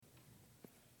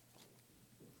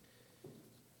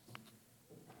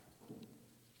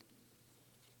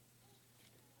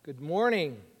Good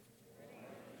morning.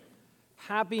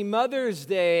 Happy Mother's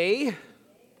Day.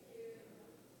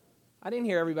 I didn't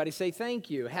hear everybody say thank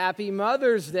you. Happy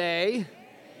Mother's Day.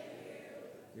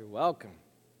 You're welcome.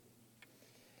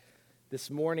 This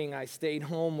morning I stayed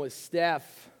home with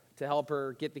Steph to help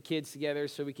her get the kids together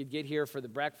so we could get here for the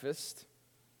breakfast.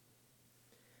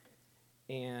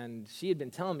 And she had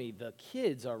been telling me the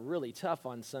kids are really tough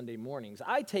on Sunday mornings.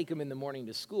 I take them in the morning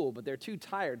to school, but they're too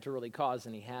tired to really cause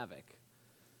any havoc.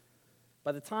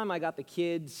 By the time I got the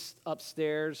kids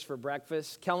upstairs for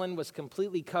breakfast, Kellen was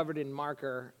completely covered in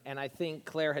marker, and I think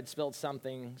Claire had spilled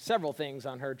several things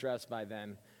on her dress by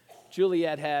then.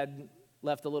 Juliet had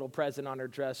left a little present on her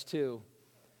dress too.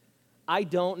 I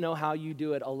don't know how you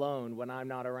do it alone when I'm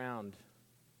not around.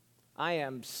 I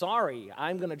am sorry.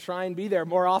 I'm going to try and be there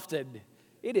more often.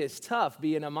 It is tough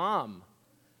being a mom.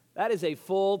 That is a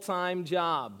full-time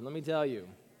job, let me tell you.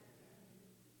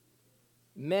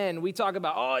 Men, we talk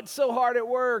about, oh, it's so hard at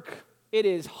work. It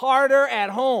is harder at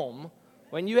home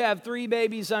when you have 3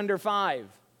 babies under 5.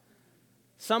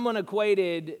 Someone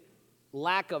equated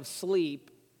lack of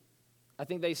sleep. I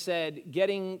think they said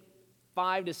getting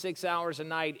 5 to 6 hours a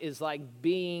night is like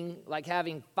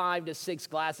having 5 to 6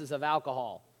 glasses of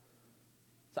alcohol.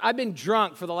 So I've been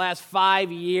drunk for the last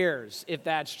 5 years, if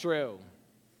that's true.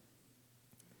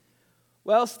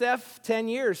 Well, Steph, 10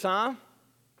 years, huh?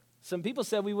 Some people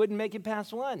said we wouldn't make it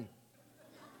past 1.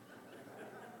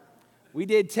 We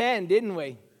did 10, didn't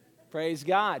we? Praise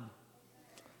God.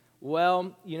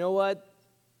 Well, you know what?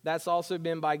 That's also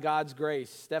been by God's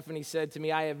grace. Stephanie said to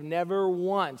me, I have never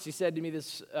once, she said to me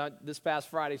this past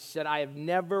Friday, she said, I have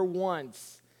never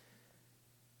once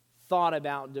thought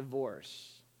about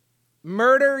divorce.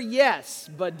 Murder, yes,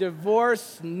 but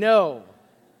divorce, no.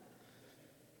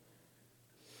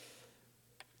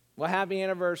 Well, happy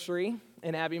anniversary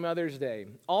and happy Mother's Day.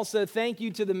 Also, thank you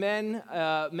to the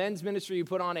men's ministry who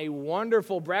put on a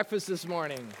wonderful breakfast this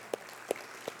morning.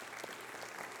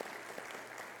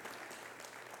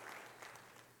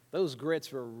 Those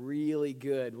grits were really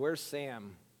good. Where's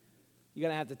Sam? You're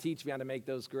going to have to teach me how to make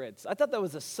those grits. I thought that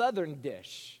was a southern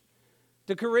dish.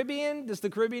 Does the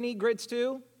Caribbean eat grits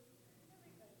too?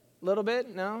 A little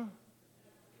bit? No?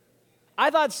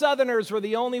 I thought Southerners were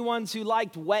the only ones who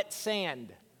liked wet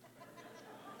sand.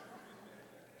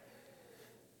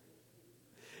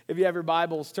 If you have your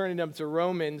Bibles, turning them to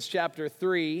Romans chapter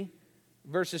 3,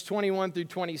 verses 21 through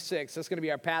 26. That's going to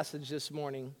be our passage this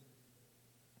morning.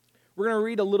 We're going to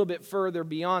read a little bit further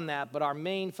beyond that, but our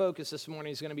main focus this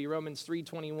morning is going to be Romans 3,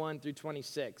 21 through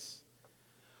 26.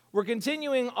 We're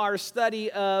continuing our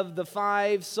study of the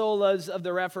 5 solas of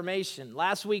the Reformation.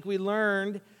 Last week we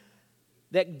learned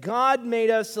that God made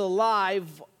us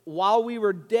alive while we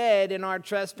were dead in our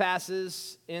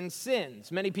trespasses and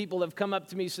sins. Many people have come up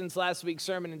to me since last week's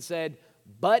sermon and said,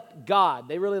 but God.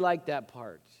 They really like that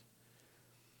part.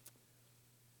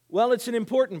 Well, it's an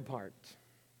important part.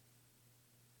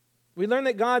 We learn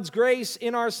that God's grace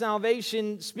in our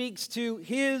salvation speaks to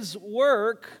His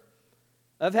work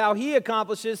of how He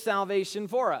accomplishes salvation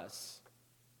for us.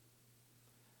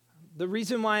 The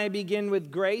reason why I begin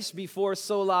with grace before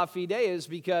sola fide is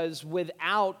because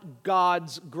without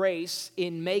God's grace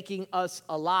in making us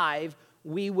alive,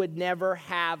 we would never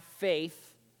have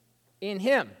faith in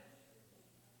Him.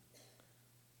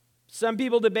 Some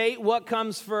people debate what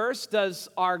comes first. Does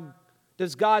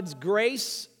God's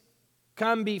grace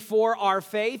come before our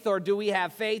faith, or do we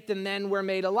have faith and then we're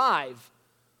made alive?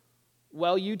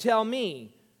 Well, you tell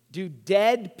me, do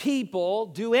dead people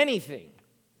do anything?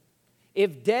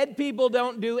 If dead people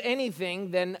don't do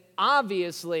anything, then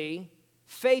obviously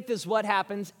faith is what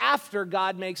happens after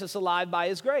God makes us alive by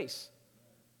His grace.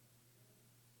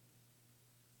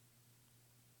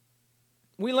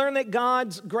 We learn that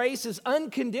God's grace is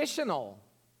unconditional.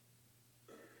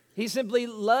 He simply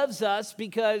loves us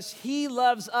because He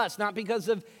loves us, not because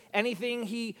of anything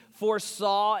He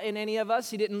foresaw in any of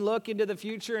us. He didn't look into the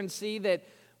future and see that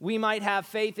we might have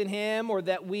faith in Him or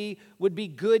that we would be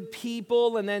good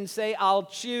people and then say, I'll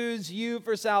choose you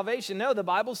for salvation. No, the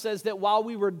Bible says that while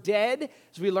we were dead,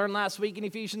 as we learned last week in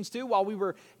Ephesians 2, while we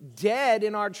were dead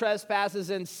in our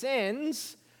trespasses and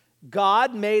sins,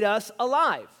 God made us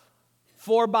alive.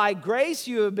 For by grace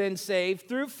you have been saved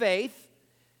through faith,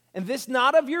 and this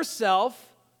not of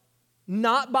yourself,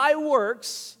 not by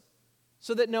works,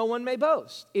 so that no one may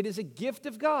boast. It is a gift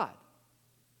of God.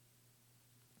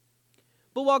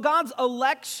 But while God's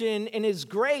election and His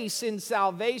grace in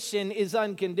salvation is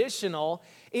unconditional,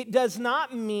 it does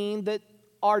not mean that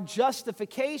our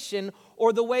justification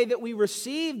or the way that we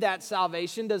receive that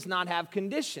salvation does not have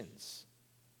conditions.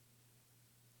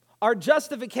 Our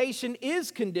justification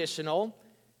is conditional,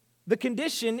 the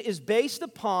condition is based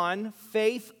upon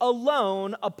faith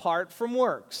alone apart from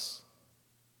works.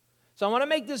 So I want to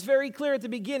make this very clear at the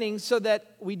beginning so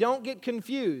that we don't get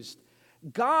confused.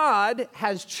 God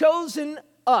has chosen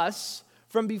us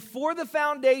from before the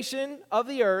foundation of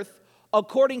the earth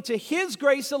according to His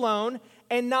grace alone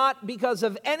and not because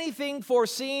of anything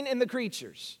foreseen in the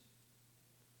creatures.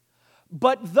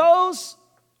 But those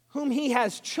whom He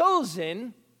has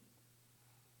chosen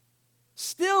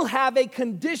still have a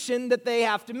condition that they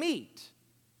have to meet,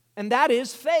 and that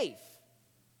is faith.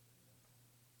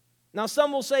 Now,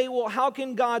 some will say, well, how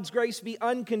can God's grace be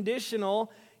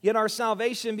unconditional, yet our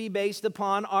salvation be based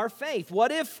upon our faith?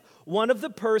 What if one of the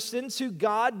persons who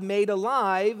God made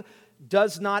alive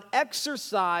does not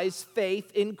exercise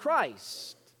faith in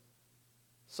Christ?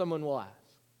 Someone will ask.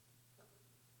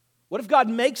 What if God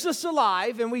makes us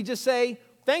alive and we just say,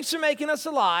 thanks for making us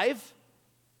alive,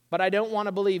 but I don't want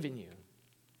to believe in you?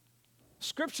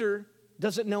 Scripture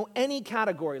doesn't know any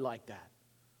category like that.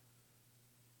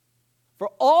 For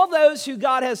all those who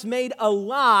God has made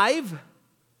alive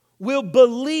will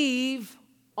believe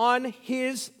on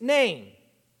His name.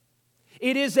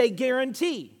 It is a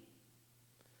guarantee.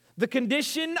 The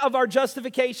condition of our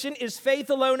justification is faith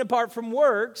alone apart from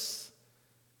works.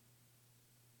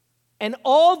 And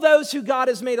all those who God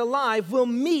has made alive will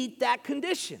meet that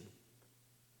condition.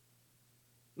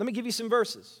 Let me give you some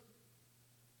verses.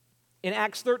 In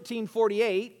Acts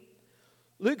 13:48,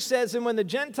 Luke says, and when the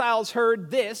Gentiles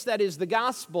heard this, that is the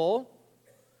gospel,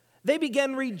 they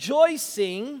began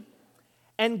rejoicing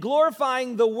and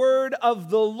glorifying the word of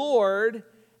the Lord,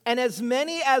 and as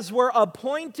many as were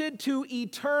appointed to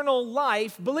eternal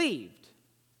life believed.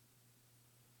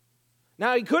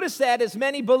 Now, he could have said, as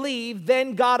many believed,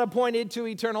 then God appointed to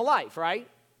eternal life, right?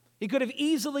 He could have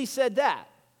easily said that.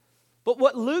 But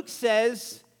what Luke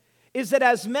says is that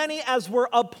as many as were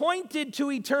appointed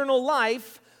to eternal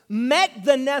life met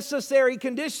the necessary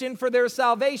condition for their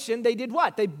salvation. They did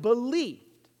what? They believed.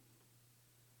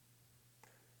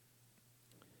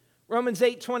 Romans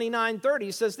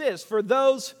 8:29-30 says this, for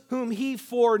those whom He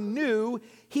foreknew,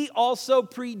 He also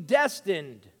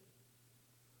predestined.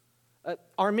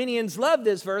 Arminians love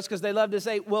this verse because they love to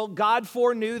say, well, God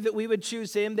foreknew that we would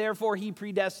choose Him, therefore He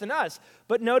predestined us.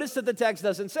 But notice that the text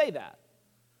doesn't say that.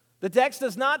 The text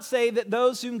does not say that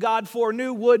those whom God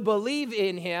foreknew would believe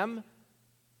in Him.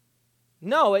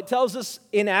 No, it tells us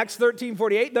in Acts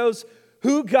 13:48, those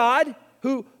who God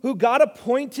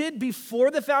appointed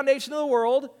before the foundation of the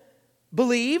world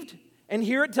believed. And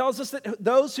here it tells us that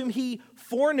those whom He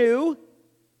foreknew,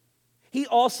 He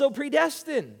also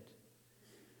predestined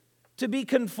to be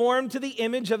conformed to the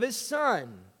image of His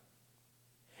Son,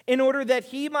 in order that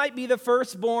He might be the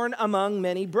firstborn among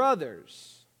many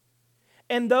brothers.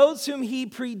 And those whom He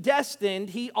predestined,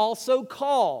 He also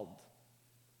called.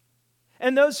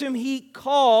 And those whom He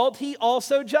called, He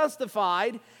also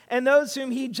justified. And those whom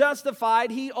He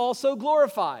justified, He also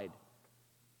glorified.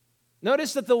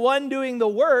 Notice that the one doing the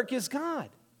work is God.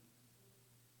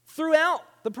 Throughout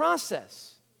the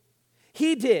process.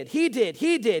 He did.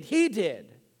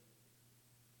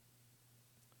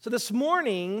 So this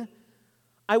morning,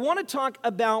 I want to talk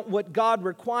about what God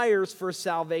requires for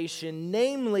salvation,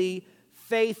 namely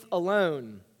faith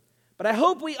alone. But I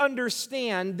hope we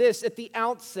understand this at the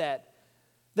outset,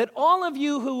 that all of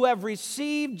you who have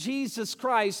received Jesus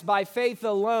Christ by faith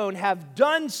alone have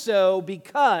done so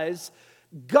because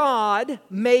God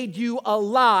made you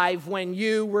alive when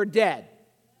you were dead.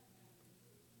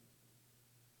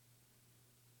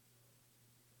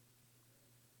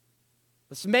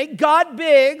 Let's make God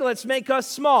big, let's make us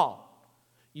small.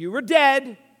 You were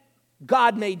dead,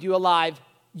 God made you alive,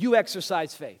 you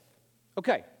exercise faith.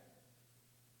 Okay.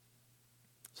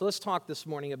 So let's talk this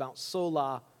morning about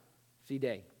sola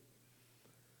fide.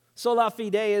 Sola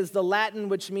fide is the Latin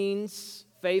which means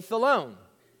faith alone.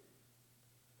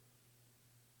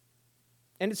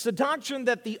 And it's the doctrine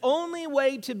that the only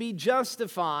way to be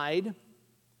justified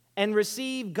and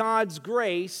receive God's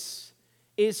grace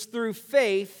is through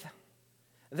faith,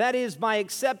 that is, by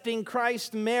accepting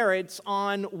Christ's merits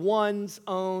on one's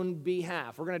own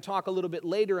behalf. We're going to talk a little bit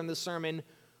later in the sermon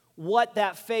what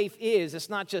that faith is. It's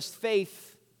not just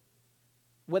faith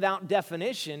without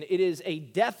definition. It is a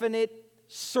definite,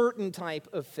 certain type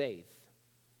of faith.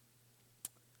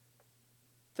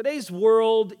 Today's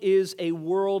world is a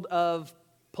world of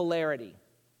polarity.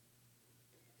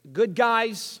 The good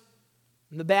guys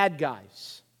and the bad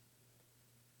guys.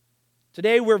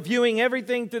 Today we're viewing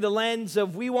everything through the lens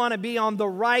of we want to be on the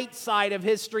right side of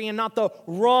history and not the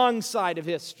wrong side of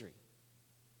history.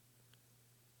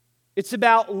 It's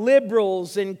about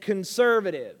liberals and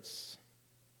conservatives.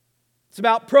 It's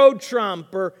about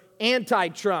pro-Trump or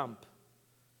anti-Trump.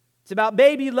 It's about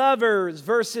baby lovers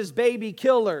versus baby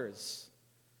killers.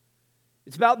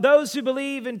 It's about those who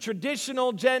believe in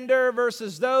traditional gender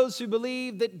versus those who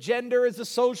believe that gender is a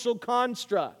social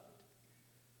construct.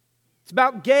 It's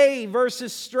about gay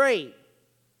versus straight.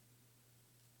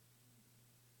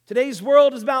 Today's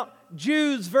world is about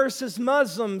Jews versus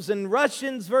Muslims and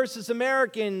Russians versus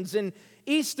Americans and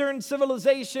Eastern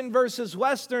civilization versus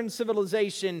Western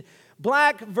civilization,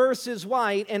 black versus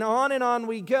white, and on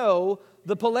we go,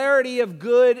 the polarity of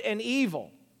good and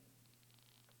evil.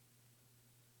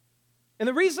 And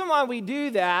the reason why we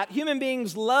do that, human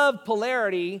beings love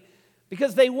polarity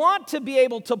because they want to be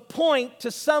able to point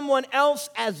to someone else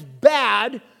as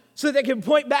bad so they can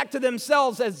point back to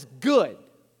themselves as good.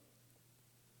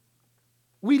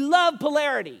 We love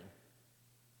polarity.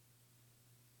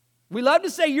 We love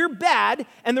to say you're bad,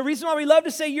 and the reason why we love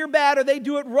to say you're bad or they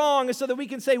do it wrong is so that we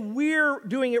can say we're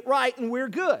doing it right and we're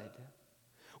good.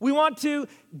 We want to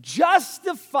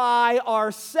justify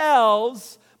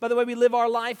ourselves by the way we live our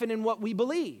life and in what we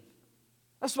believe.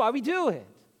 That's why we do it.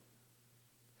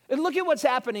 And look at what's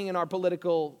happening in our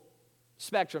political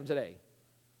spectrum today.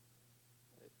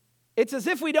 It's as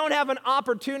if we don't have an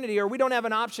opportunity or we don't have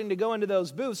an option to go into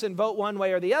those booths and vote one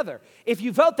way or the other. If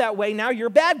you vote that way, now you're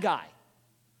a bad guy.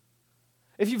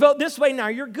 If you vote this way, now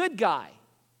you're a good guy.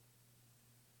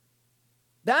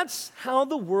 That's how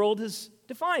the world is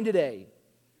defined today.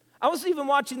 I was even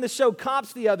watching the show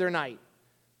Cops the other night.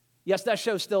 Yes, that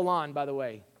show's still on, by the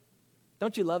way.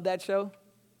 Don't you love that show?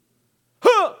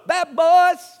 Huh, bad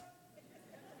boys.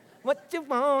 What you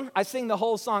want? I sing the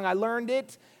whole song. I learned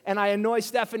it, and I annoy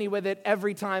Stephanie with it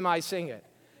every time I sing it.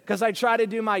 Because I try to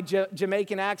do my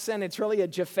Jamaican accent. It's really a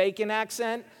Jafacan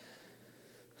accent.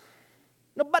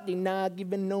 Nobody not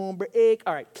giving no break.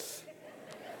 All right.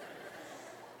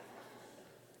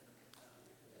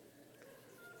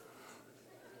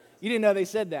 You didn't know they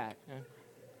said that.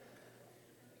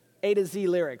 A to Z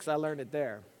lyrics. I learned it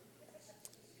there.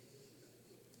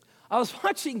 I was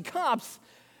watching Cops,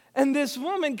 and this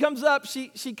woman comes up.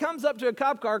 She comes up to a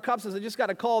cop car. Cop says, I just got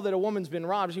a call that a woman's been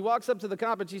robbed. She walks up to the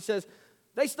cop, and she says,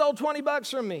 they stole $20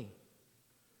 from me.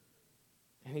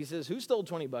 And he says, who stole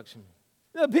 $20 from me?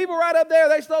 The people right up there,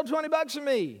 they stole $20 from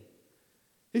me.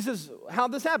 He says,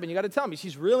 how'd this happen? You got to tell me.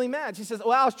 She's really mad. She says,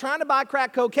 well, I was trying to buy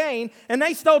crack cocaine, and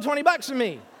they stole $20 from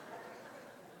me.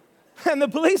 And the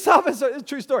police officer, it's a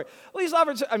true story. Police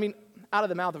officer, out of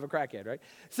the mouth of a crackhead, right?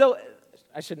 So,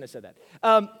 I shouldn't have said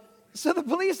that. So the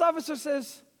police officer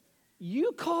says,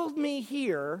 you called me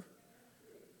here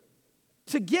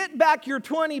to get back your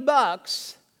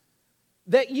 $20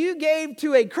 that you gave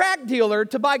to a crack dealer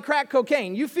to buy crack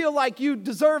cocaine. You feel like you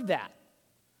deserve that.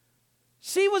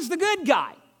 She was the good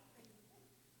guy.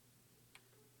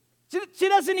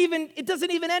 It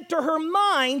doesn't even enter her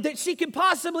mind that she could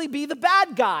possibly be the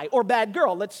bad guy or bad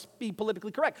girl. Let's be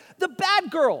politically correct. The bad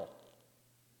girl.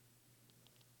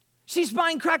 She's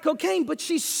buying crack cocaine, but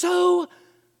she's so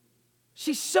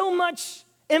much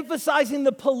emphasizing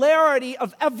the polarity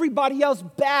of everybody else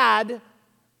bad,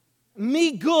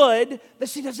 me good, that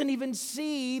she doesn't even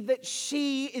see that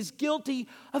she is guilty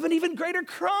of an even greater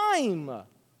crime.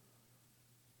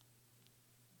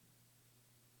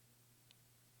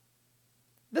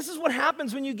 This is what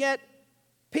happens when you get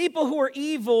people who are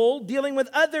evil dealing with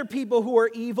other people who are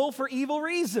evil for evil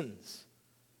reasons.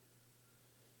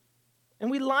 And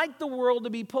we like the world to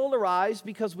be polarized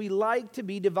because we like to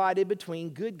be divided between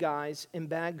good guys and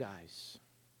bad guys.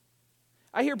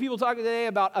 I hear people talking today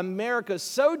about America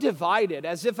so divided,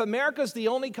 as if America's the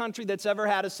only country that's ever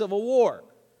had a civil war.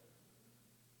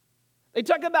 They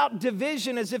talk about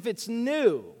division as if it's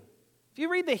new. If you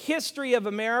read the history of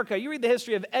America, you read the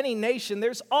history of any nation,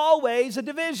 there's always a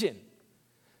division.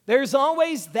 There's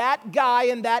always that guy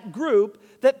in that group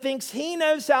that thinks he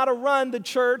knows how to run the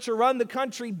church or run the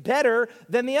country better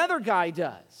than the other guy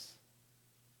does.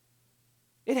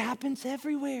 It happens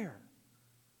everywhere.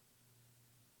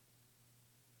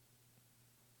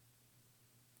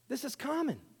 This is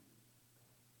common.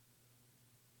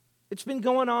 It's been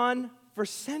going on for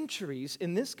centuries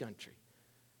in this country.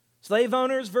 Slave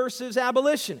owners versus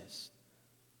abolitionists.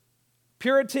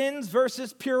 Puritans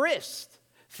versus purists.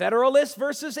 Federalists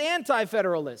versus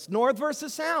anti-federalists. North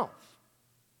versus South.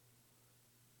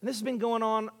 And this has been going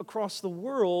on across the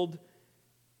world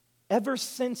ever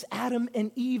since Adam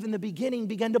and Eve in the beginning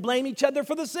began to blame each other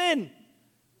for the sin.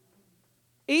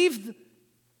 Eve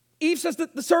says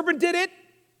that the serpent did it.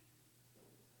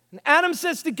 And Adam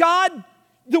says to God,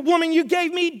 the woman you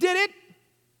gave me did it.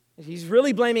 He's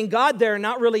really blaming God there,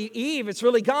 not really Eve. It's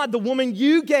really God, the woman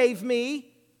you gave me.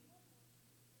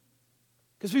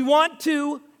 Because we want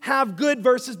to have good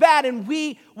versus bad, and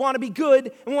we want to be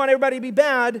good and want everybody to be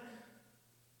bad.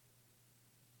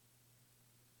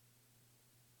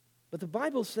 But the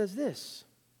Bible says this: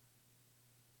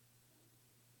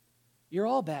 you're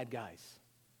all bad guys.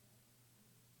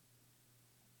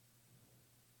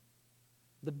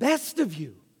 The best of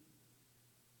you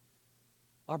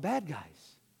are bad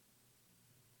guys.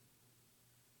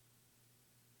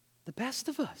 The best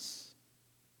of us,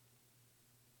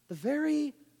 the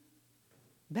very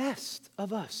best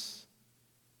of us,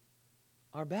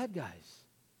 are bad guys.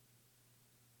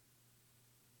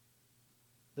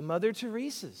 The Mother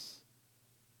Teresas,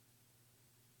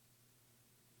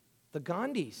 the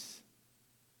Gandhis,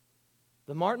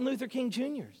 the Martin Luther King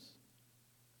Jr.'s,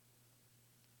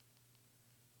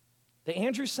 the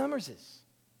Andrew Summerses,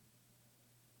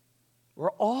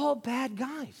 we're all bad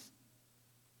guys.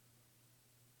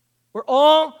 We're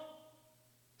all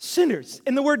sinners.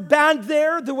 And the word bad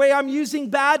there, the way I'm using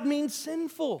bad, means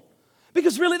sinful.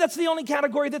 Because really that's the only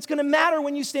category that's going to matter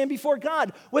when you stand before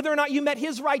God, whether or not you met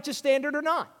His righteous standard or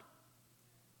not.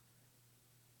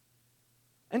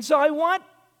 And so I want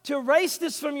to erase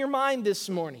this from your mind this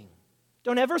morning.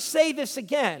 Don't ever say this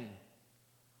again.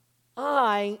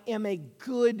 I am a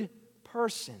good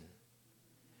person.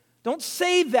 Don't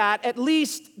say that at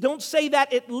least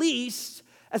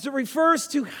as it refers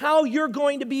to how you're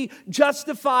going to be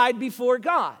justified before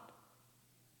God.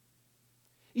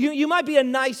 You might be a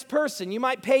nice person. You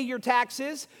might pay your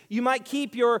taxes. You might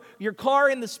keep your car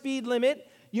in the speed limit.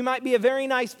 You might be a very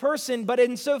nice person, but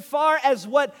insofar as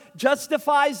what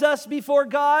justifies us before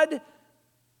God,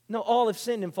 no, all have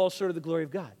sinned and fall short of the glory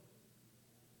of God.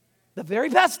 The very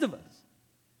best of us.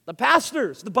 The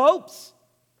pastors, the popes.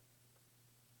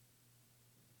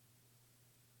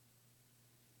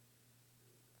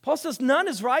 Paul says, none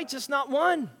is righteous, not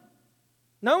one.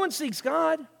 No one seeks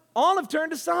God. All have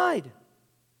turned aside.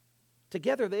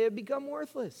 Together they have become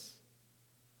worthless.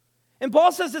 And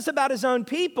Paul says this about his own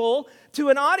people to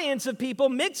an audience of people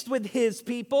mixed with his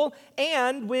people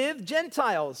and with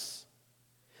Gentiles.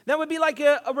 That would be like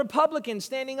a Republican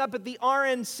standing up at the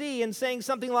RNC and saying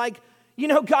something like, you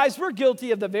know, guys, we're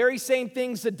guilty of the very same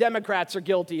things the Democrats are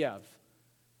guilty of.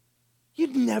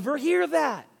 You'd never hear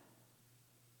that.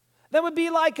 That would be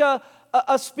like a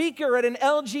speaker at an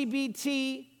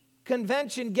LGBT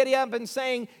convention getting up and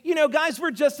saying, you know, guys,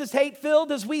 we're just as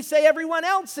hate-filled as we say everyone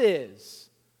else is.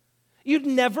 You'd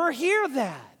never hear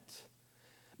that.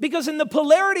 Because in the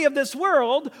polarity of this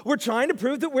world, we're trying to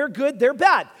prove that we're good, they're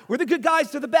bad. We're the good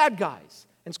guys, they're the bad guys.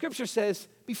 And Scripture says,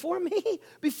 before me,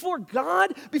 before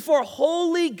God, before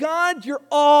holy God, you're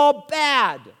all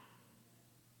bad.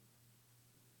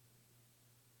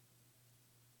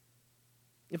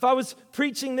 If I was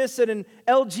preaching this at an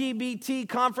LGBT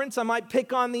conference, I might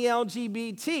pick on the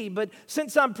LGBT. But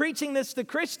since I'm preaching this to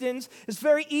Christians, it's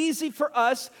very easy for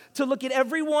us to look at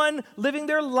everyone living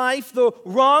their life the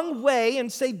wrong way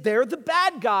and say they're the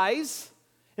bad guys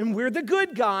and we're the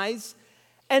good guys.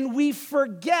 And we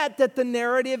forget that the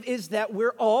narrative is that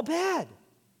we're all bad.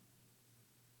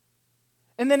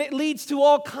 And then it leads to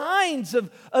all kinds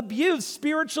of abuse,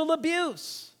 spiritual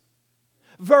abuse,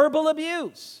 verbal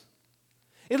abuse.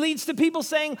 It leads to people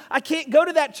saying, I can't go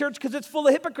to that church because it's full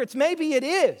of hypocrites. Maybe it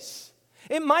is.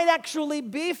 It might actually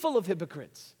be full of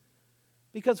hypocrites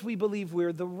because we believe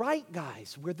we're the right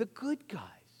guys. We're the good guys.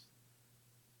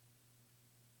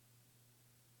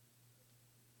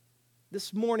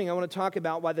 This morning, I want to talk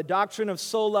about why the doctrine of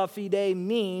sola fide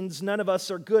means none of us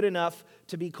are good enough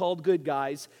to be called good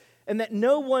guys, and that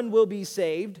no one will be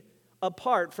saved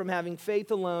apart from having faith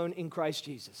alone in Christ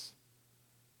Jesus.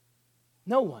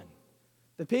 No one.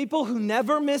 The people who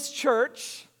never miss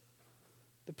church,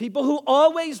 the people who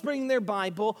always bring their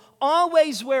Bible,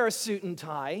 always wear a suit and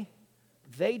tie,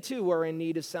 they too are in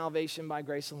need of salvation by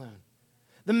grace alone.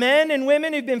 The men and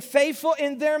women who've been faithful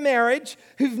in their marriage,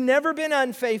 who've never been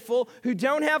unfaithful, who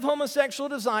don't have homosexual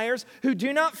desires, who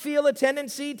do not feel a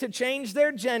tendency to change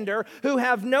their gender, who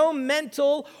have no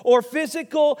mental or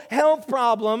physical health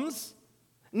problems,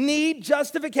 need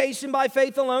justification by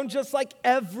faith alone, just like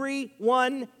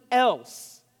everyone else.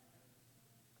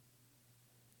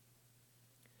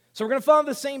 So we're going to follow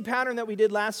the same pattern that we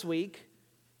did last week.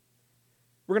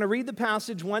 We're going to read the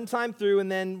passage one time through,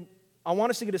 and then I want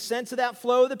us to get a sense of that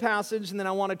flow of the passage, and then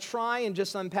I want to try and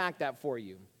just unpack that for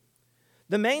you.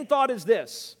 The main thought is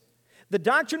this. The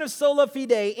doctrine of sola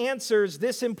fide answers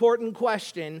this important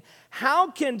question: how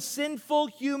can sinful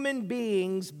human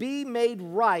beings be made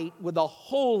right with a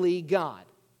holy God?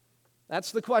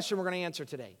 That's the question we're going to answer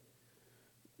today.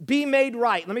 Be made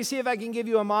right. Let me see if I can give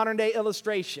you a modern day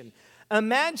illustration.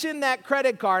 Imagine that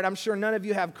credit card. I'm sure none of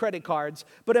you have credit cards,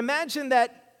 but imagine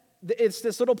that it's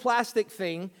this little plastic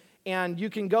thing, and you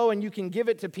can go and you can give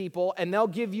it to people, and they'll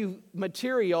give you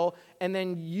material, and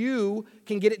then you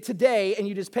can get it today, and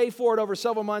you just pay for it over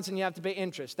several months, and you have to pay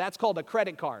interest. That's called a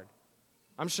credit card.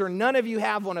 I'm sure none of you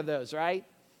have one of those, right?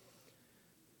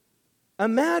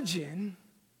 Imagine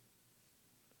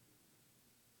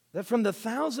that from the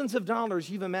thousands of dollars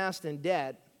you've amassed in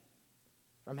debt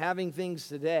from having things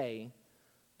today,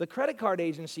 the credit card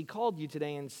agency called you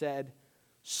today and said,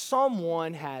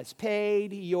 someone has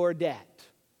paid your debt.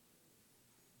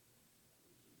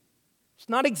 It's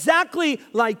not exactly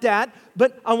like that,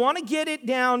 but I want to get it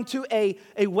down to a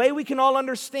way we can all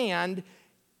understand.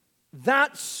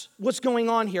 That's what's going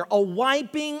on here, a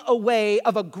wiping away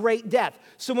of a great debt.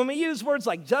 So when we use words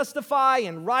like justify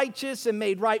and righteous and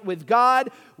made right with God,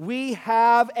 we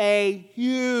have a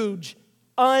huge,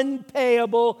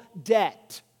 unpayable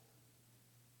debt.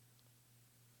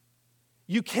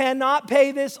 You cannot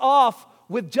pay this off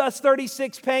with just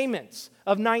 36 payments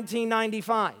of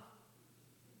 $19.95.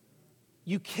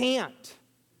 You can't.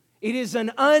 It is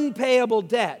an unpayable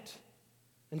debt,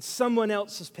 and someone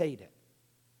else has paid it.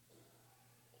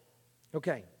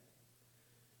 Okay.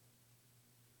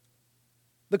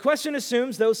 The question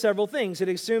assumes those several things. It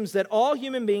assumes that all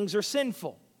human beings are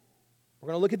sinful. We're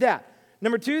going to look at that.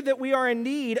 Number two, that we are in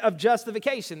need of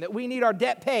justification, that we need our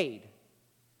debt paid.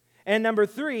 And number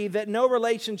three, that no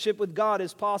relationship with God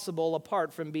is possible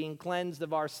apart from being cleansed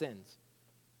of our sins.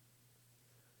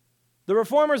 The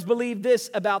Reformers believed this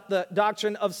about the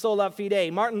doctrine of sola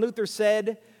fide. Martin Luther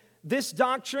said, this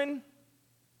doctrine,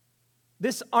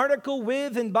 this article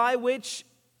with and by which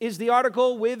is the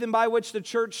article with and by which the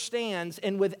church stands,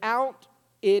 and without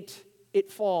it,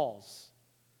 it falls.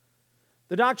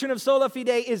 The doctrine of sola fide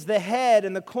is the head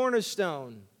and the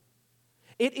cornerstone.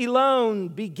 It alone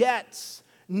begets,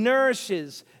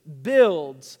 nourishes,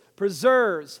 builds,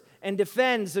 preserves, and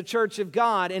defends the church of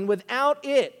God. And without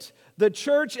it, the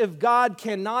church of God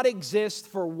cannot exist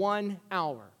for 1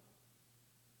 hour.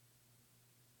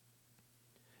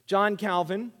 John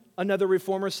Calvin, another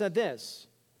reformer, said this: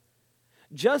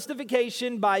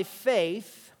 justification by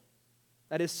faith,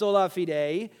 that is sola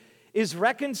fide, is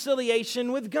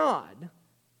reconciliation with God.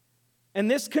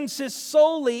 And this consists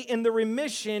solely in the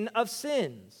remission of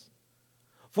sins.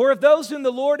 For if those whom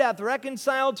the Lord hath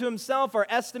reconciled to himself are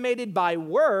estimated by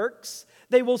works,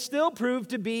 they will still prove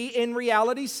to be in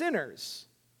reality sinners,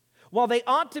 while they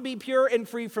ought to be pure and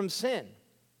free from sin.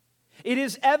 It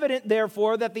is evident,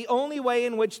 therefore, that the only way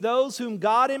in which those whom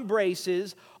God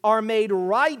embraces are made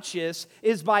righteous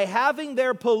is by having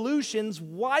their pollutions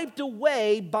wiped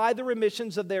away by the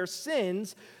remissions of their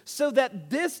sins, so that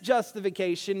this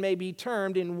justification may be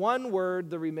termed in one word,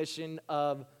 the remission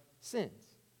of sins.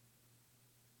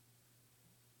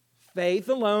 Faith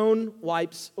alone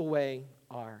wipes away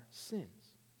our sins.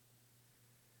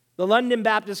 The London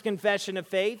Baptist Confession of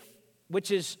Faith, which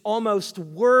is almost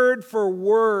word for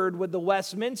word with the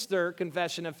Westminster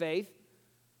Confession of Faith,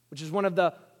 which is one of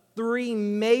the three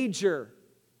major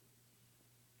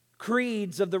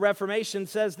creeds of the Reformation,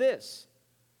 says this: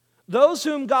 those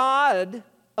whom God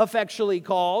effectually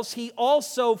calls, he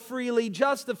also freely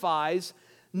justifies,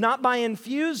 not by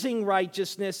infusing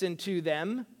righteousness into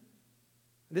them.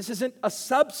 This isn't a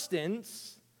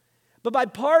substance, but by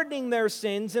pardoning their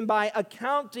sins and by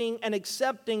accounting and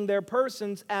accepting their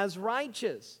persons as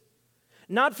righteous,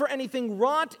 not for anything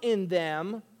wrought in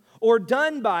them or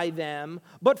done by them,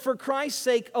 but for Christ's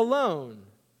sake alone,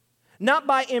 not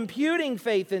by imputing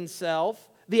faith in self,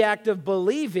 the act of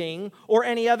believing, or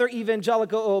any other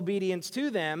evangelical obedience to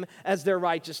them as their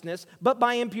righteousness, but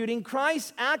by imputing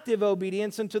Christ's active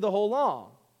obedience unto the whole law.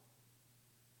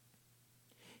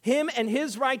 Him and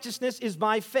his righteousness is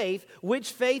by faith,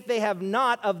 which faith they have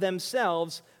not of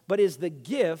themselves, but is the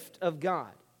gift of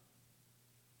God.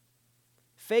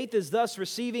 Faith is thus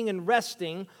receiving and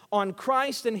resting on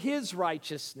Christ and his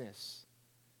righteousness.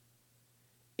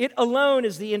 It alone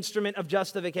is the instrument of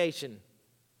justification.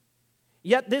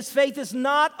 Yet this faith is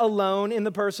not alone in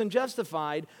the person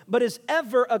justified, but is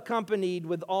ever accompanied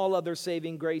with all other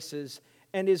saving graces,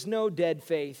 and is no dead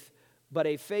faith, but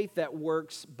a faith that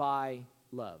works by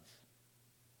love.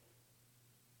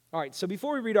 All right, so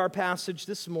before we read our passage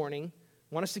this morning,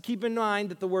 I want us to keep in mind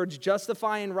that the words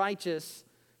justify and righteous,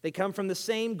 they come from the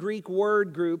same Greek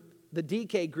word group, the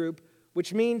dike group,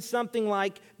 which means something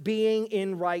like being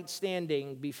in right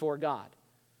standing before God.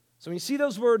 So when you see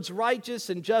those words righteous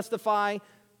and justify,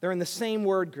 they're in the same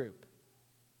word group.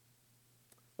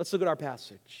 Let's look at our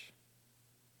passage.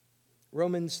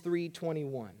 Romans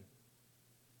 3:21.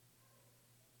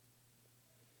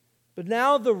 But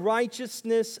now the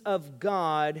righteousness of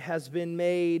God has been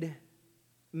made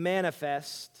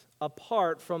manifest,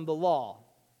 apart from the law.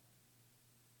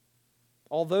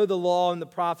 Although the law and the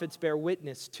prophets bear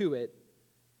witness to it,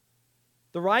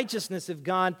 the righteousness of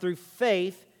God through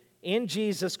faith in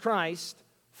Jesus Christ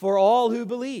for all who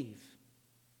believe.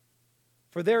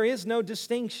 For there is no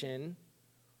distinction,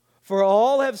 for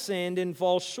all have sinned and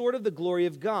fall short of the glory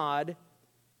of God,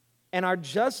 and are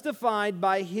justified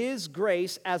by His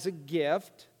grace as a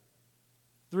gift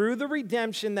through the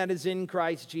redemption that is in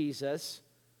Christ Jesus,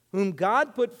 whom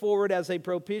God put forward as a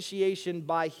propitiation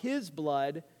by His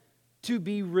blood to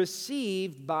be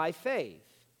received by faith.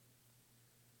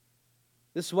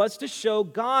 This was to show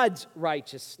God's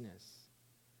righteousness,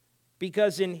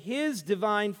 because in His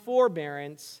divine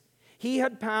forbearance He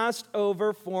had passed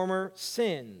over former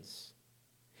sins.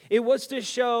 It was to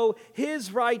show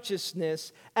His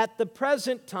righteousness at the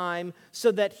present time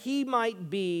so that He might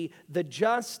be the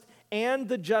just and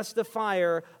the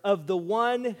justifier of the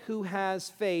one who has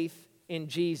faith in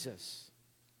Jesus.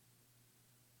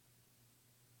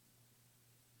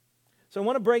 So I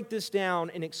want to break this down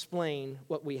and explain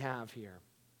what we have here.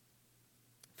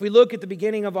 If we look at the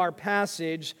beginning of our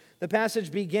passage, the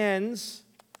passage begins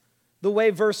the way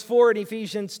verse 4 in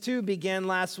Ephesians 2 began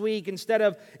last week. Instead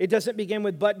of, it doesn't begin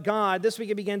with but God, this week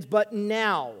it begins but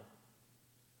now.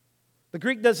 The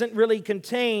Greek doesn't really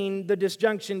contain the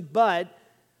disjunction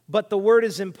but the word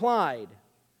is implied.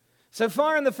 So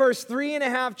far in the first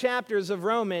 3.5 chapters of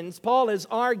Romans, Paul has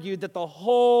argued that the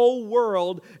whole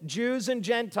world, Jews and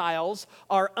Gentiles,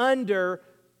 are under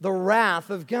the wrath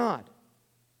of God.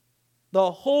 The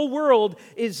whole world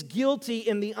is guilty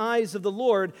in the eyes of the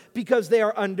Lord because they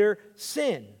are under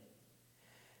sin.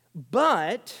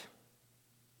 But,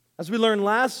 as we learned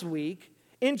last week,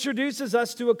 introduces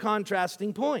us to a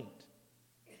contrasting point.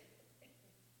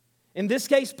 In this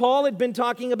case, Paul had been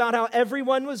talking about how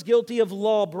everyone was guilty of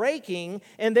law breaking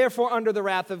and therefore under the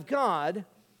wrath of God.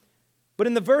 But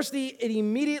in the verse that it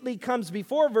immediately comes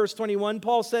before verse 21,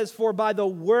 Paul says, "For by the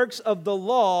works of the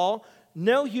law,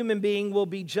 no human being will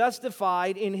be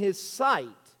justified in his sight,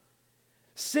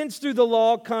 since through the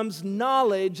law comes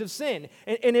knowledge of sin."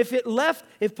 And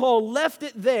if Paul left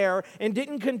it there and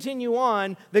didn't continue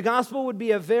on, the gospel would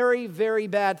be a very, very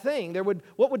bad thing.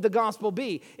 What would the gospel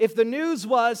be? If the news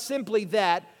was simply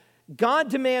that God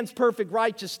demands perfect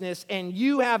righteousness and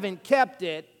you haven't kept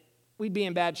it, we'd be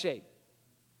in bad shape.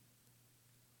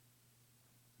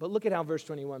 But look at how verse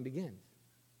 21 begins.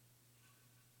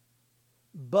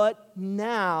 But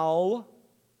now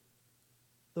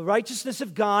the righteousness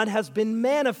of God has been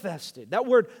manifested. That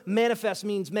word manifest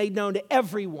means made known to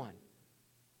everyone.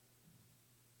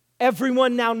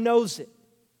 Everyone now knows it.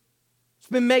 It's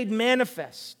been made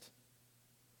manifest.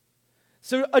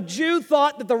 So a Jew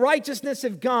thought that the righteousness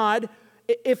of God,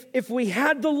 if we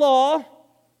had the law,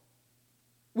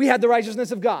 we had the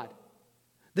righteousness of God.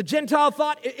 The Gentile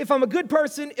thought, if I'm a good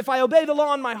person, if I obey the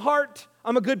law in my heart,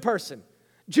 I'm a good person.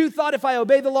 Jew thought, if I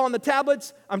obey the law on the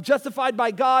tablets, I'm justified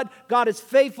by God. God is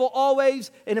faithful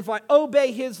always. And if I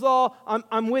obey His law,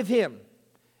 I'm with Him.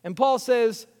 And Paul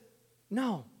says,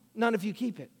 no, none of you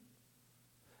keep it.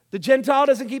 The Gentile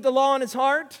doesn't keep the law in his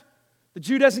heart. The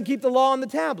Jew doesn't keep the law on the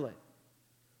tablet.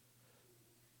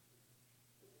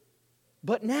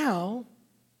 But now,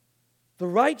 the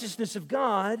righteousness of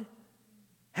God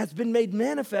has been made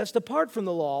manifest apart from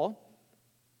the law,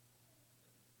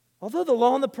 although the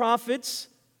law and the prophets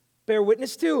bear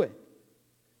witness to it.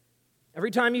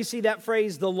 Every time you see that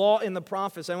phrase, the law and the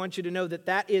prophets, I want you to know that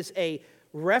that is a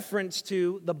reference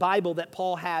to the Bible that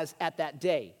Paul has at that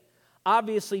day.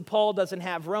 Obviously, Paul doesn't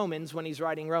have Romans when he's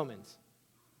writing Romans.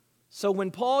 So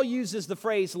when Paul uses the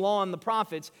phrase law and the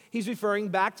prophets, he's referring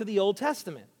back to the Old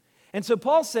Testament. And so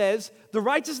Paul says, the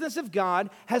righteousness of God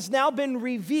has now been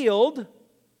revealed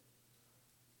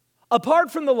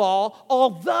apart from the law,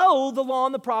 although the law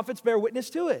and the prophets bear witness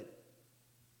to it.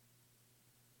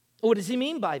 What does he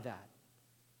mean by that?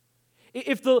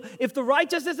 If the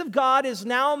righteousness of God is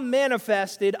now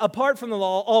manifested apart from the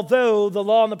law, although the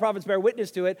law and the prophets bear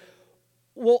witness to it,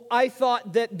 well, I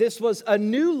thought that this was a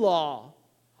new law,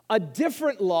 a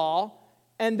different law,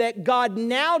 and that God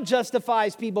now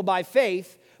justifies people by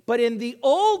faith. But in the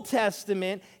Old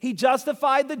Testament, He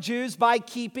justified the Jews by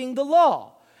keeping the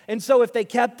law. And so if they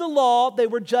kept the law, they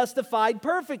were justified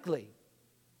perfectly.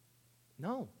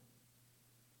 No.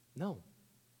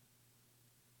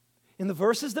 In the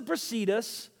verses that precede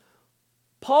us,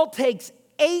 Paul takes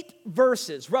 8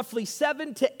 verses, roughly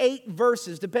 7 to 8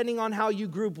 verses, depending on how you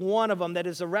group one of them. That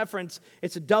is a reference,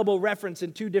 it's a double reference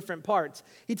in 2 different parts.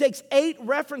 He takes 8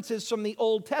 references from the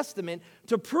Old Testament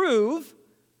to prove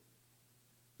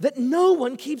that no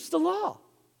one keeps the law.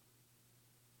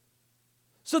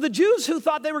 So the Jews who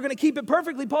thought they were going to keep it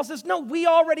perfectly, Paul says, no, we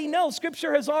already know.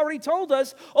 Scripture has already told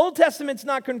us. Old Testament's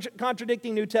not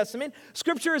contradicting New Testament.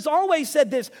 Scripture has always said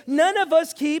this. None of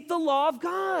us keep the law of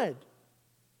God.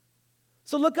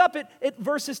 So look up at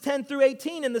verses 10 through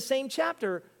 18 in the same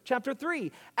chapter, chapter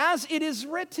 3. As it is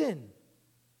written.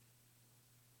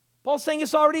 Paul's saying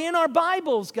it's already in our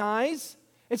Bibles, guys.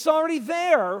 It's already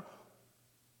there.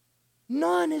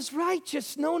 None is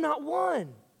righteous, no, not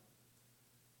one.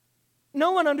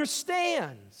 No one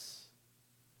understands.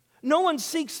 No one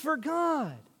seeks for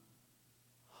God.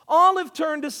 All have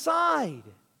turned aside.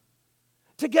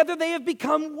 Together they have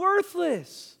become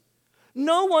worthless.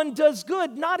 No one does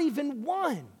good, not even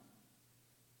one.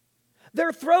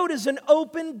 Their throat is an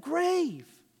open grave.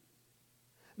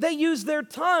 They use their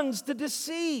tongues to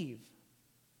deceive.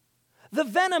 The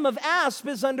venom of asp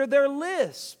is under their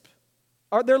lips.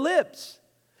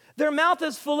 Their mouth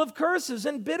is full of curses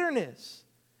and bitterness.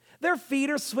 Their feet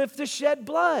are swift to shed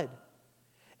blood.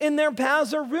 In their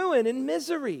paths are ruin and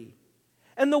misery.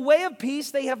 And the way of peace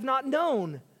they have not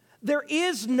known. There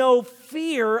is no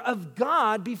fear of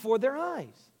God before their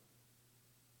eyes.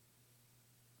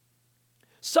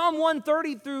 Psalm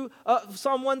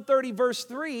 130 verse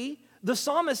 3, the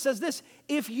psalmist says this,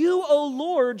 if you, O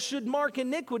Lord, should mark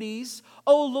iniquities,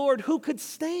 O Lord, who could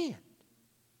stand?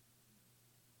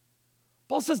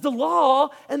 Paul says the law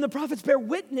and the prophets bear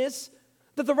witness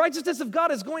that the righteousness of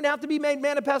God is going to have to be made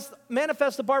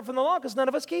manifest apart from the law because none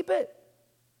of us keep it.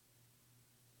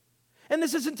 And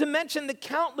this isn't to mention the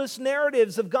countless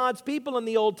narratives of God's people in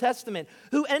the Old Testament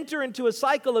who enter into a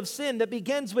cycle of sin that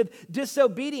begins with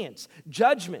disobedience,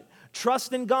 judgment,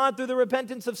 trust in God through the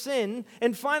repentance of sin,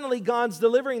 and finally God's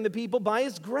delivering the people by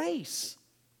His grace.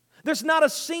 There's not a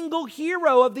single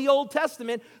hero of the Old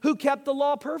Testament who kept the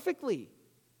law perfectly.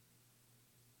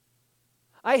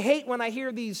 I hate when I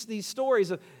hear these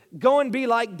stories of go and be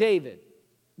like David.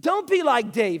 Don't be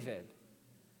like David.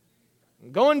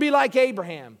 Go and be like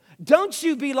Abraham. Don't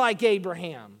you be like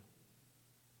Abraham.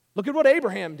 Look at what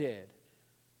Abraham did.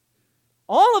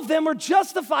 All of them were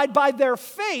justified by their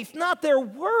faith, not their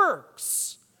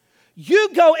works. You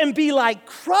go and be like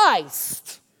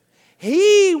Christ.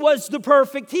 He was the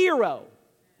perfect hero.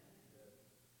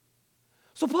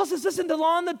 So Paul says, listen, the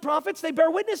law and the prophets, they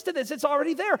bear witness to this. It's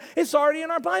already there. It's already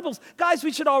in our Bibles. Guys,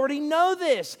 we should already know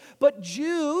this. But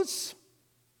Jews,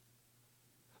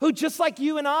 who just like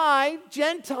you and I,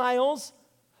 Gentiles,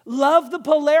 love the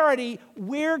polarity,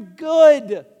 we're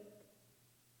good.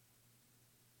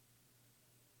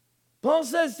 Paul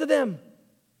says to them,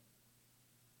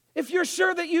 if you're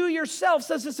sure that you yourself,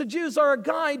 says this to Jews, are a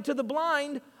guide to the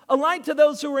blind, a light to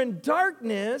those who are in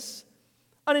darkness,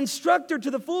 an instructor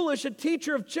to the foolish, a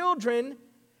teacher of children,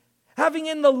 having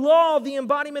in the law the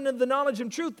embodiment of the knowledge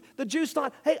and truth, the Jews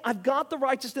thought, hey, I've got the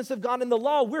righteousness of God in the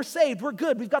law. We're saved. We're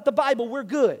good. We've got the Bible. We're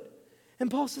good. And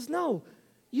Paul says, no.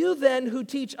 You then who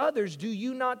teach others, do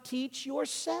you not teach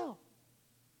yourself?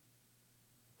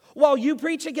 While you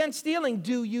preach against stealing,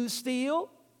 do you steal?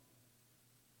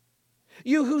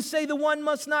 You who say the one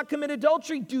must not commit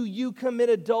adultery, do you commit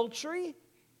adultery?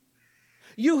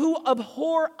 You who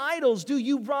abhor idols, do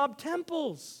you rob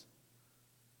temples?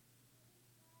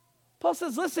 Paul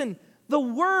says, listen, the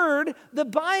word, the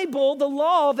Bible, the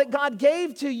law that God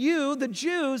gave to you, the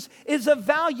Jews, is of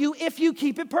value if you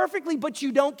keep it perfectly, but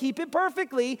you don't keep it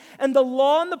perfectly, and the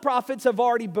law and the prophets have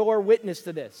already bore witness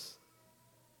to this.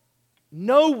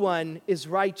 No one is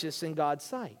righteous in God's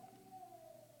sight.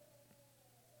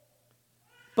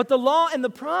 But the law and the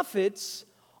prophets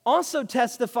also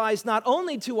testifies not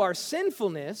only to our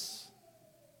sinfulness,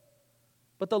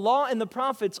 but the law and the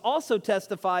prophets also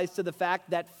testifies to the fact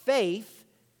that faith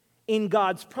in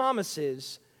God's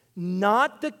promises,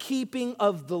 not the keeping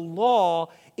of the law,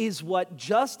 is what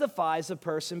justifies a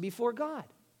person before God.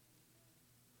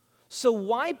 So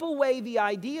wipe away the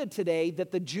idea today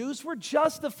that the Jews were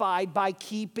justified by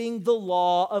keeping the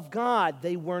law of God.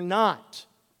 They were not.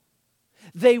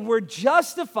 They were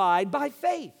justified by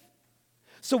faith.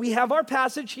 So we have our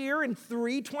passage here in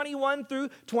 3:21 through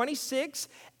 26,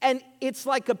 and it's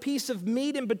like a piece of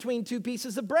meat in between two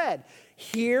pieces of bread.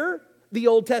 Here, the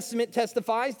Old Testament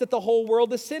testifies that the whole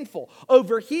world is sinful.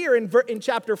 Over here in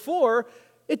chapter 4,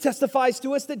 it testifies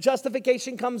to us that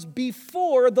justification comes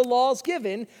before the law is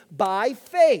given by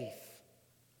faith.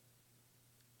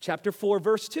 Chapter 4,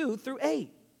 verse 2 through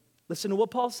 8. Listen to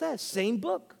what Paul says, same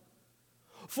book.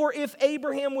 For if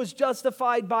Abraham was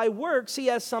justified by works, he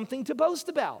has something to boast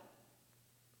about.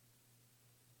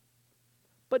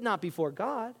 But not before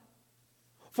God.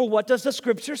 For what does the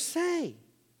Scripture say?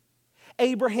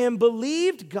 Abraham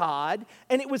believed God,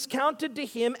 and it was counted to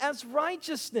him as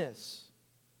righteousness.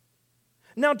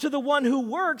 Now to the one who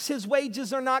works, his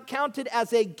wages are not counted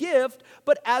as a gift,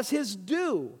 but as his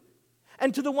due.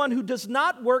 And to the one who does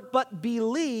not work, but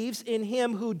believes in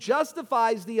him who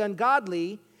justifies the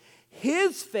ungodly,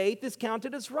 his faith is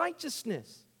counted as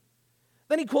righteousness.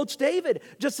 Then he quotes David,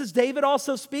 just as David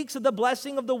also speaks of the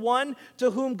blessing of the one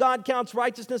to whom God counts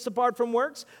righteousness apart from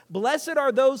works. Blessed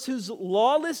are those whose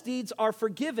lawless deeds are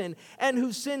forgiven and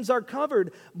whose sins are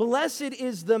covered. Blessed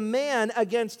is the man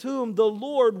against whom the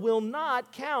Lord will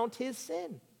not count his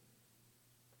sin.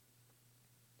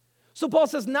 So Paul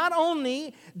says, not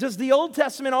only does the Old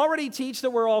Testament already teach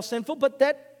that we're all sinful, but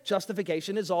that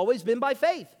justification has always been by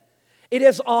faith. It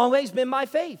has always been by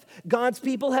faith. God's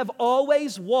people have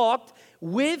always walked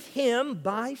with him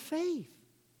by faith.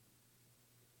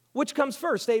 Which comes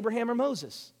first, Abraham or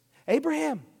Moses?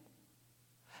 Abraham.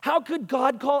 How could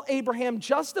God call Abraham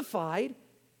justified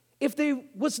if there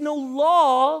was no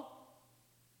law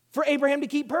for Abraham to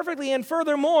keep perfectly? And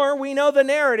furthermore, we know the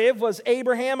narrative. Was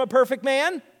Abraham a perfect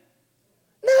man?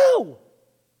 No.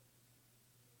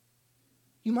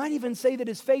 You might even say that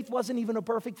his faith wasn't even a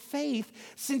perfect faith,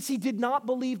 since he did not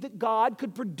believe that God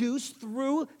could produce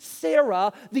through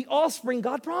Sarah the offspring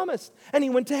God promised. And he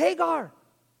went to Hagar.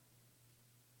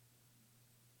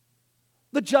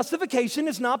 The justification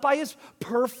is not by his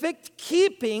perfect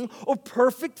keeping or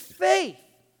perfect faith.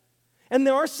 And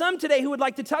there are some today who would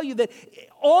like to tell you that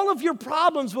all of your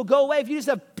problems will go away if you just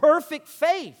have perfect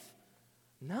faith.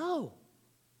 No.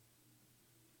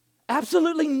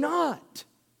 Absolutely not.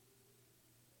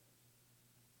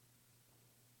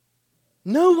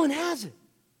 No one has it.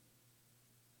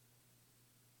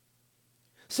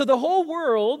 So the whole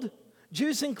world,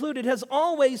 Jews included, has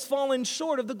always fallen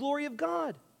short of the glory of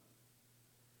God.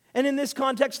 And in this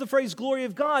context, the phrase glory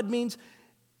of God means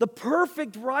the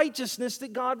perfect righteousness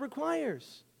that God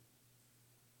requires.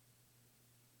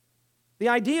 The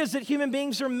idea is that human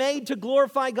beings are made to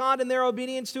glorify God in their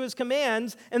obedience to his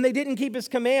commands, and they didn't keep his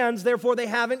commands, therefore they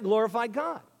haven't glorified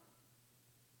God.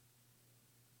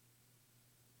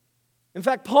 In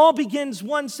fact, Paul begins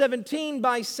 1:17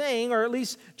 by saying, or at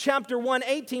least chapter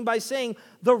 1:18 by saying,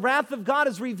 the wrath of God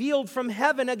is revealed from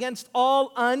heaven against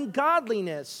all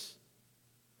ungodliness.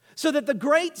 So that the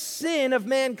great sin of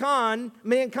mankind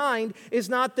is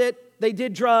not that they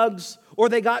did drugs, or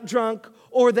they got drunk,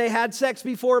 or they had sex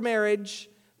before marriage.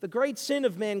 The great sin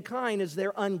of mankind is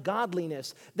their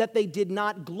ungodliness, that they did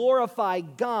not glorify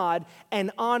God and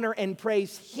honor and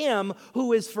praise him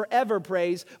who is forever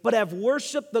praised, but have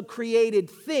worshiped the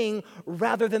created thing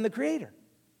rather than the Creator.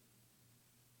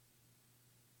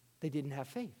 They didn't have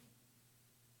faith.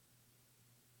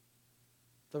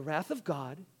 The wrath of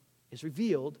God is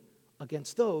revealed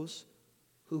against those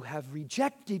who have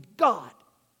rejected God.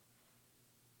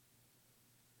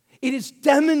 It is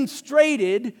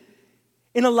demonstrated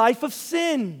in a life of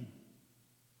sin.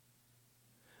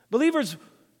 Believers,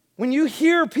 when you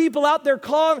hear people out there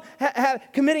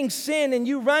committing sin and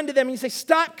you run to them and you say,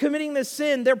 stop committing this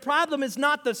sin, their problem is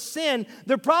not the sin.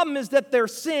 Their problem is that their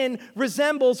sin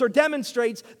resembles or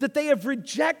demonstrates that they have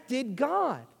rejected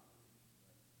God.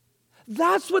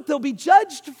 That's what they'll be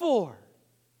judged for.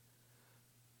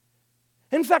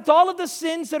 In fact, all of the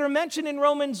sins that are mentioned in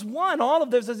Romans 1, all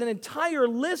of this is an entire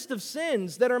list of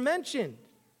sins that are mentioned,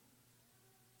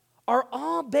 are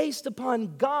all based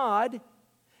upon God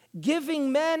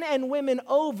giving men and women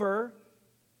over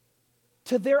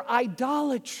to their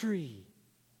idolatry.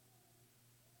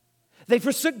 They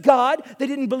forsook God, they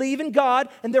didn't believe in God,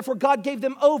 and therefore God gave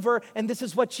them over, and this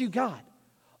is what you got: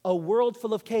 a world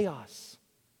full of chaos.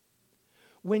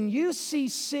 When you see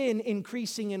sin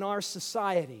increasing in our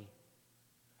society,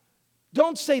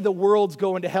 don't say the world's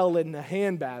going to hell in a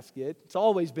handbasket. It's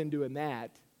always been doing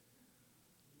that.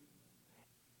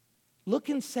 Look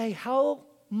and say, how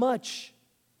much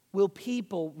will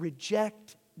people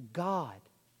reject God?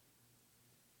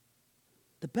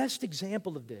 The best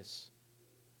example of this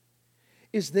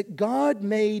is that God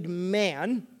made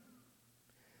man,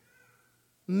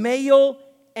 male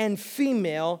and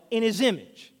female, in his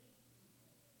image.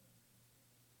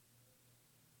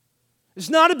 It's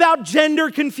not about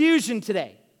gender confusion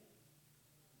today.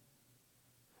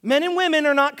 Men and women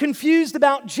are not confused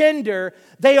about gender.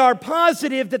 They are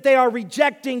positive that they are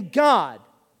rejecting God.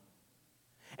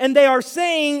 And they are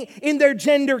saying in their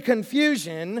gender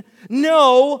confusion,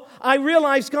 no, I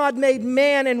realize God made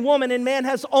man and woman, and man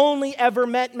has only ever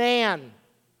met man.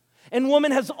 And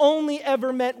woman has only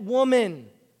ever met woman.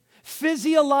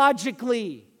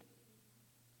 Physiologically.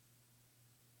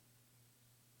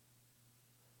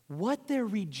 What they're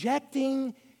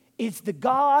rejecting is the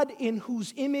God in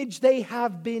whose image they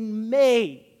have been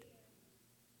made.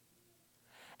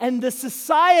 And the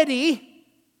society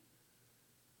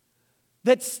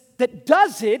that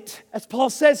does it, as Paul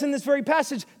says in this very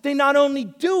passage, they not only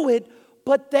do it,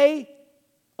 but they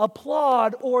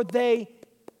applaud or they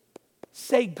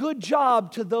say good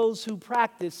job to those who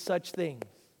practice such things.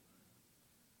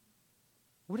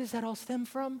 Where does that all stem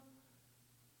from?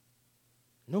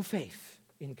 No faith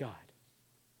in God.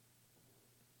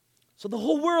 So the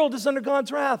whole world is under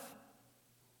God's wrath.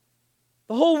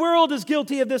 The whole world is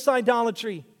guilty of this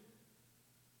idolatry.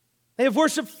 They have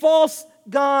worshiped false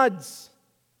gods.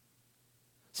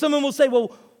 Someone will say,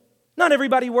 well, not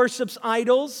everybody worships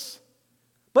idols.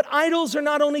 But idols are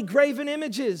not only graven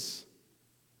images.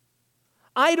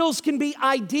 Idols can be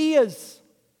ideas.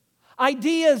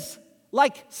 Ideas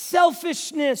like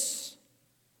selfishness.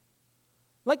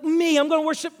 Like me, I'm going to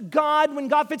worship God when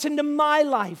God fits into my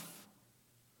life.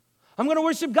 I'm going to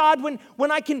worship God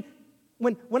when I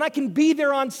can be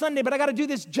there on Sunday, but I got to do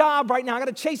this job right now. I got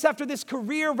to chase after this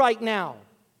career right now.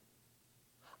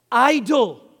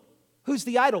 Idol. Who's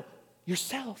the idol?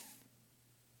 Yourself.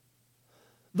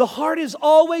 The heart is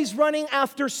always running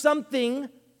after something,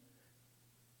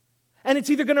 and it's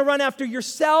either going to run after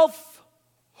yourself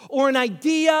or an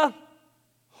idea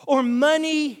or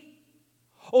money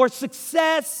or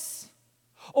success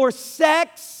or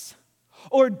sex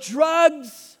or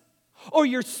drugs or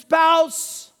your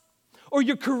spouse or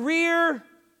your career,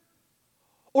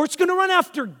 or it's going to run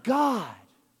after God.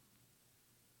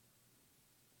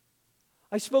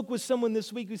 I spoke with someone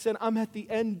this week who said, I'm at the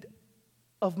end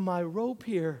of my rope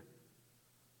here.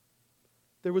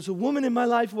 There was a woman in my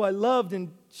life who I loved,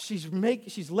 and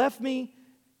she's left me,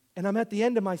 and I'm at the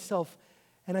end of myself.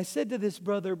 And I said to this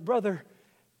brother,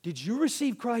 did you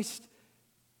receive Christ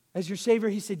as your Savior?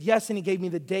 He said, yes, and he gave me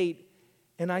the date.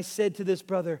 And I said to this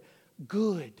brother,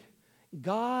 good.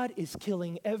 God is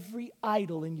killing every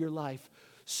idol in your life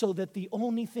so that the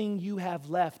only thing you have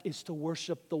left is to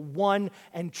worship the one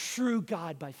and true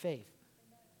God by faith.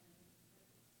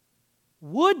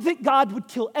 Would that God would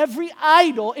kill every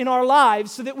idol in our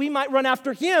lives so that we might run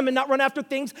after Him and not run after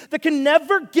things that can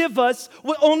never give us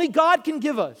what only God can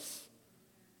give us.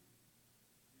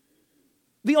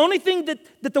 The only thing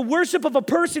that the worship of a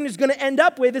person is going to end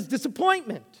up with is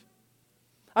disappointment.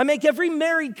 I make every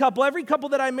couple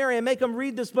that I marry, I make them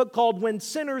read this book called When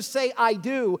Sinners Say I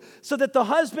Do, so that the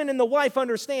husband and the wife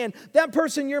understand that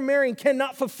person you're marrying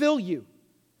cannot fulfill you.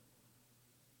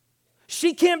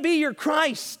 She can't be your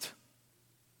Christ.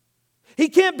 He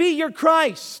can't be your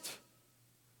Christ.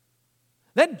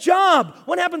 That job,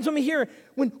 what happens when we hear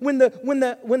when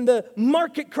the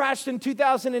market crashed in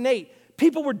 2008,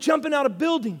 people were jumping out of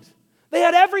buildings. They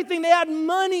had everything, they had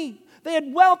money, they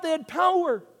had wealth, they had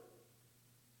power.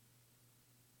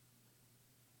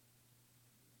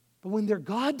 But when their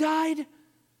God died,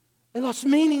 they lost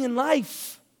meaning in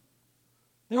life.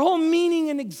 Their whole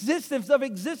meaning and existence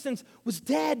was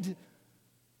dead.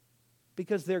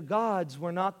 Because their gods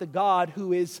were not the God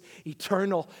who is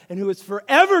eternal and who is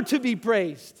forever to be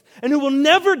praised and who will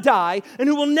never die and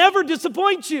who will never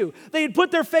disappoint you. They had put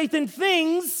their faith in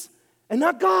things and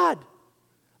not God.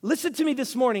 Listen to me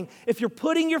this morning. If you're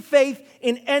putting your faith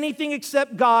in anything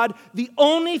except God, the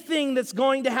only thing that's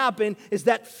going to happen is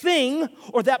that thing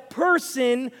or that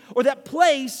person or that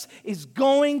place is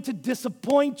going to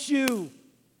disappoint you.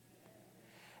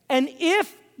 And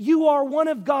if you are one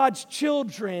of God's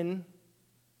children,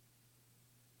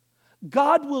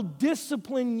 God will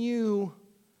discipline you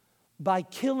by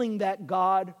killing that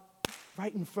God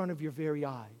right in front of your very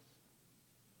eyes.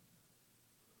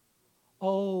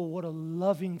 Oh, what a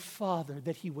loving Father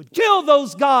that He would kill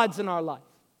those gods in our life.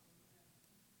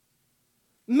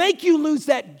 Make you lose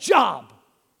that job.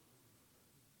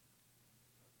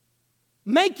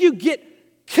 Make you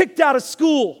get kicked out of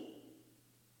school.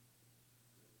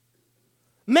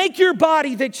 Make your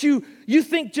body that you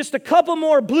think just a couple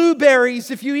more blueberries,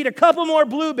 if you eat a couple more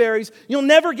blueberries, you'll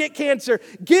never get cancer.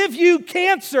 Give you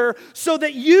cancer so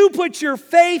that you put your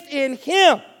faith in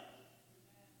Him.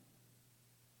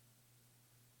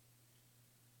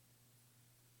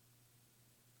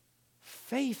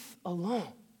 Faith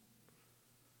alone.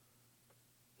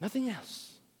 Nothing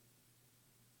else.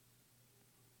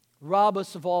 Rob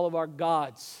us of all of our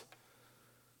gods.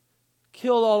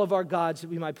 Kill all of our gods that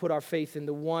we might put our faith in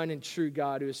the one and true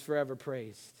God who is forever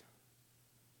praised.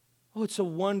 Oh, it's a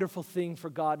wonderful thing for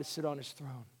God to sit on His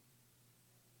throne.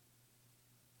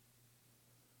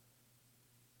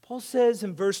 Paul says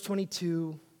in verse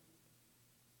 22,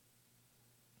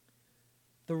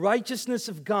 the righteousness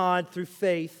of God through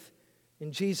faith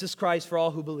in Jesus Christ for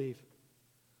all who believe.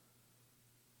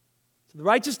 So the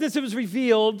righteousness that was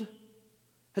revealed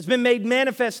has been made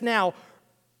manifest now.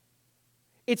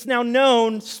 It's now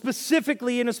known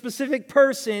specifically in a specific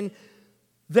person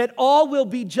that all will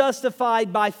be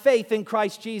justified by faith in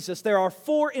Christ Jesus. There are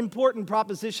 4 important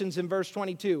propositions in verse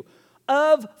 22.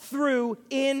 Of, through,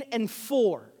 in, and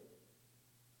for.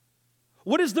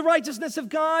 What is the righteousness of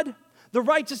God? The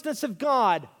righteousness of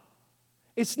God.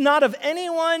 It's not of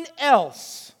anyone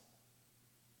else.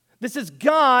 This is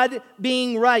God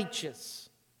being righteous.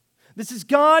 This is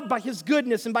God by His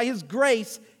goodness and by His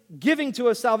grace giving to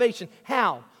us salvation.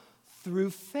 How? Through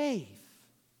faith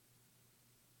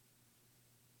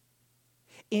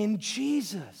in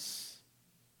Jesus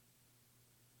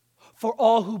for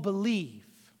all who believe.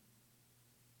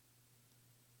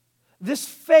 This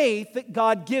faith that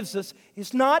God gives us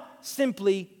is not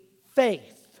simply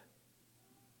faith.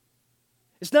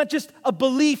 It's not just a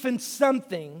belief in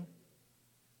something.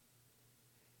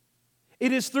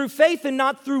 It is through faith and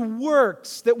not through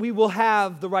works that we will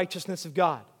have the righteousness of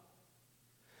God.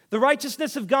 The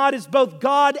righteousness of God is both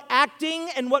God acting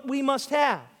and what we must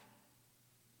have.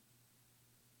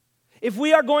 If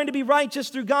we are going to be righteous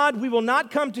through God, we will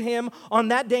not come to Him on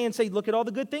that day and say, look at all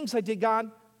the good things I did,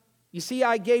 God. You see,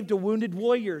 I gave to wounded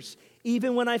warriors.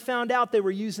 Even when I found out they were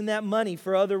using that money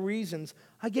for other reasons,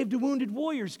 I gave to wounded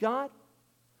warriors, God.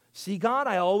 See, God,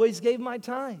 I always gave my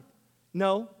tithe.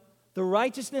 No, the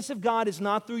righteousness of God is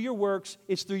not through your works,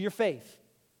 it's through your faith.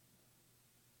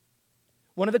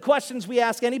 One of the questions we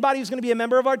ask anybody who's going to be a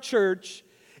member of our church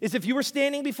is, if you were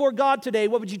standing before God today,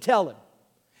 what would you tell Him?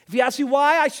 If He asks you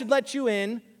why I should let you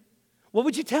in, what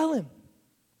would you tell Him?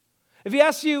 If He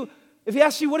asks you,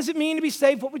 what does it mean to be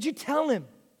saved, what would you tell Him?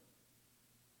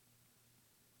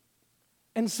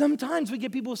 And sometimes we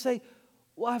get people who say,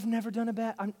 well, I've never done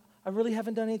I really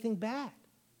haven't done anything bad.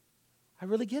 I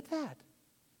really get that.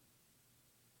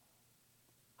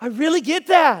 I really get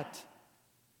that.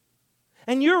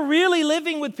 And you're really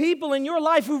living with people in your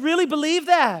life who really believe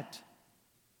that.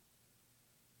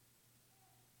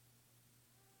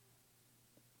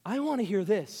 I want to hear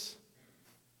this.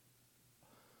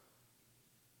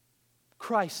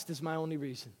 Christ is my only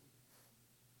reason.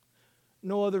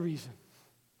 No other reason.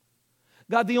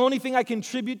 God, the only thing I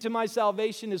contribute to my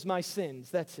salvation is my sins.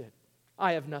 That's it.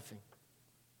 I have nothing.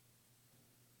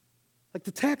 Like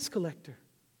the tax collector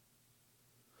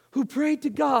who prayed to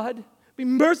God, be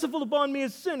merciful upon me, a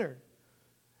sinner.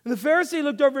 And the Pharisee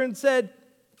looked over and said,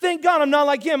 thank God I'm not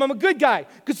like him. I'm a good guy.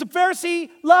 Because the Pharisee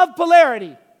loved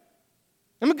polarity.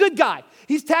 I'm a good guy.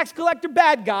 He's tax collector,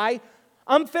 bad guy.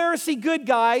 I'm Pharisee, good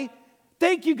guy.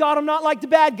 Thank you, God, I'm not like the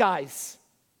bad guys.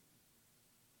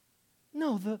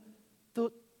 No,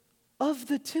 of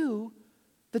the two,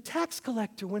 the tax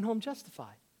collector went home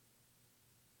justified.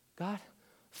 God,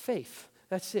 faith,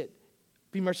 that's it.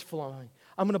 Be merciful on me.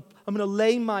 I'm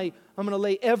gonna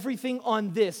lay everything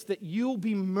on this, that you'll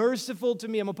be merciful to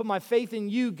me. I'm gonna put my faith in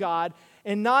you, God,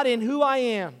 and not in who I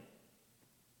am.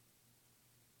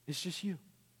 It's just you.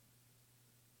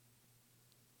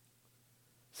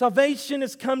 Salvation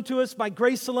has come to us by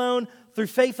grace alone, through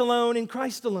faith alone, in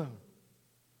Christ alone.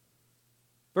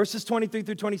 Verses 23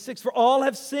 through 26, for all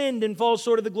have sinned and fall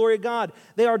short of the glory of God.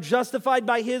 They are justified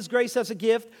by His grace as a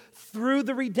gift through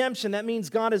the redemption. That means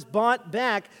God has bought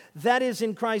back. That is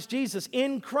in Christ Jesus.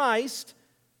 In Christ,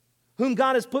 whom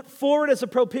God has put forward as a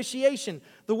propitiation.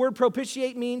 The word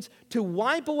propitiate means to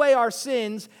wipe away our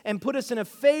sins and put us in a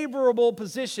favorable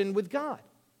position with God.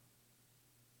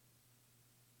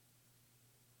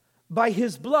 By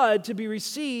His blood to be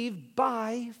received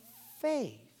by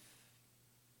faith.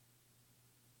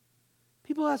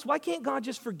 People ask, why can't God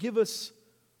just forgive us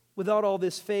without all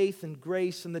this faith and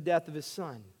grace and the death of His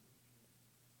Son?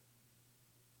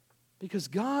 Because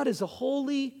God is a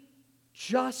holy,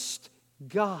 just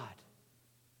God.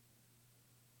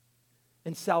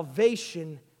 And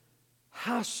salvation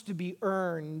has to be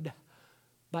earned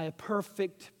by a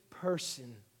perfect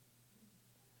person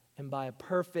and by a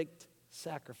perfect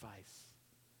sacrifice.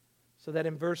 So that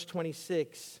in verse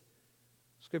 26,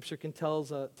 Scripture can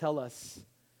tell us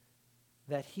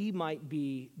that He might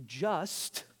be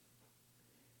just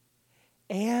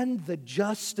and the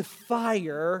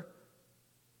justifier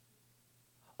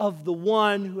of the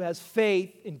one who has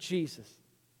faith in Jesus.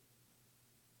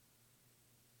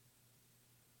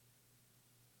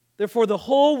 Therefore, the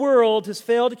whole world has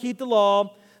failed to keep the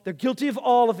law. They're guilty of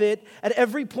all of it at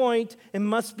every point and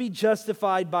must be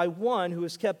justified by one who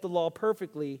has kept the law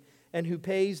perfectly and who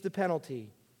pays the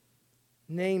penalty,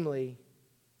 namely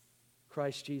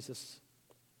Christ Jesus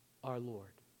our Lord.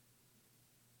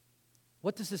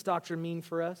 What does this doctrine mean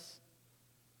for us?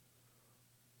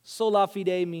 Sola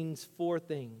fide means 4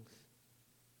 things.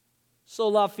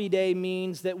 Sola fide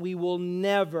means that we will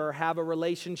never have a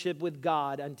relationship with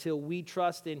God until we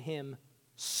trust in Him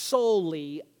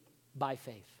solely by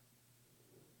faith.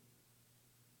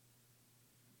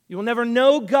 You will never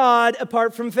know God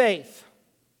apart from faith.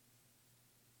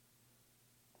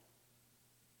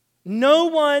 No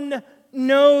one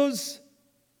knows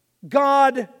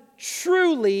God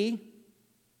truly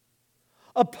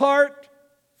apart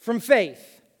from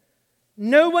faith.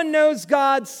 No one knows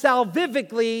God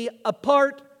salvifically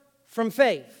apart from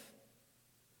faith.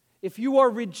 If you are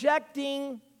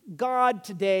rejecting God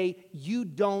today, you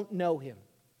don't know Him.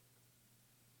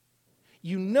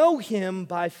 You know Him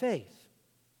by faith.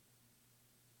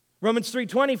 Romans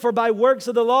 3:20, for by works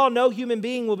of the law no human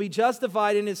being will be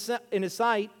justified in his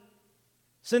sight,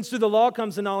 since through the law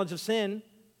comes the knowledge of sin.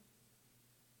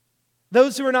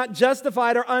 Those who are not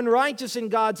justified are unrighteous in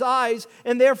God's eyes,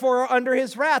 and therefore are under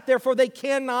His wrath. Therefore they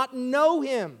cannot know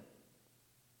Him.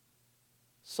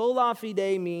 Sola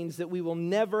fide means that we will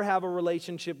never have a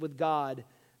relationship with God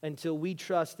until we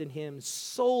trust in Him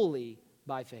solely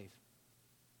by faith.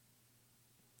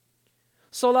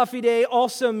 Sola fide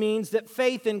also means that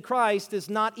faith in Christ is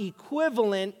not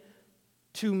equivalent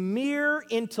to mere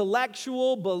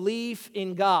intellectual belief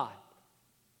in God.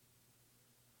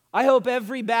 I hope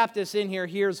every Baptist in here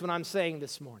hears what I'm saying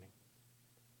this morning.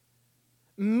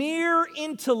 Mere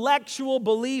intellectual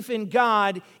belief in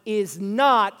God is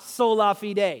not sola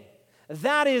fide.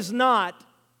 That is not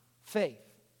faith.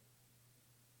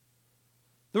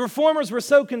 The Reformers were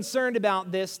so concerned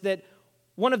about this that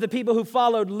one of the people who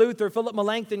followed Luther, Philip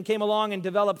Melanchthon, came along and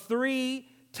developed 3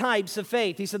 types of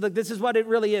faith. He said, look, this is what it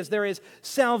really is. There is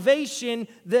salvation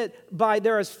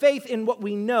there is faith in what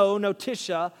we know,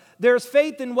 notitia. There's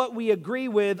faith in what we agree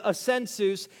with,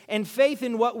 assensus, and faith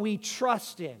in what we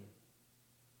trust in.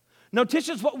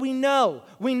 Notitia is what we know.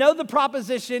 We know the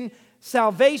proposition,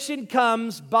 salvation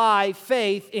comes by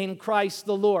faith in Christ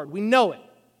the Lord. We know it.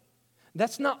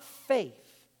 That's not faith.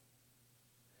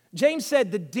 James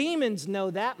said the demons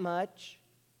know that much.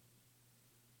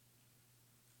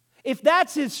 If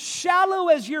that's as shallow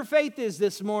as your faith is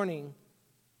this morning,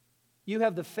 you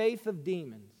have the faith of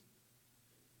demons.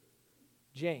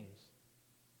 James.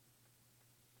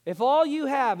 If all you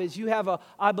have is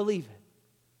I believe it.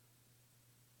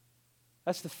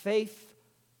 That's the faith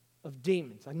of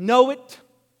demons. I know it.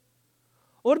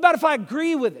 What about if I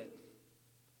agree with it?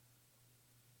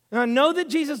 And I know that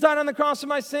Jesus died on the cross for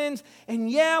my sins, and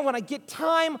when I get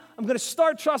time, I'm going to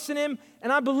start trusting Him,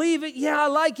 and I believe it. I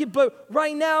like it, but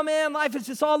right now, man, life is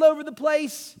just all over the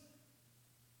place.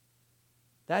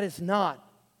 That is not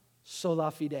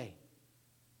sola fide.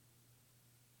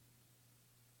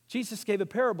 Jesus gave a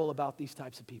parable about these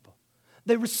types of people.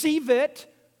 They receive it,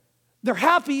 they're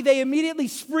happy, they immediately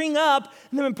spring up,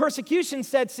 and then when persecution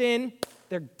sets in,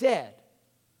 they're dead.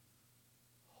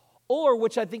 Or,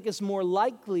 which I think is more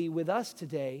likely with us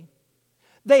today,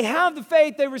 they have the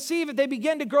faith, they receive it, they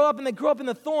begin to grow up, and they grow up in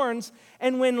the thorns,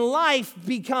 and when life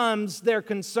becomes their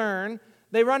concern,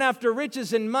 they run after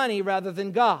riches and money rather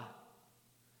than God.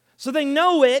 So they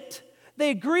know it, they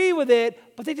agree with it,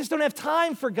 but they just don't have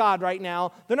time for God right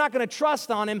now. They're not going to trust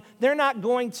on Him. They're not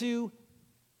going to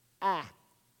act.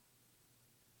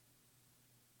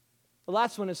 The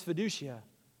last one is fiducia,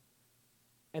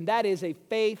 and that is a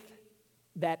faith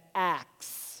that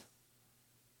acts.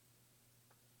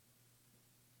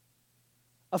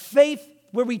 A faith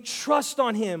where we trust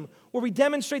on Him, where we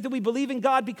demonstrate that we believe in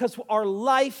God because our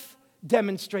life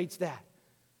demonstrates that.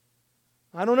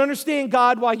 I don't understand,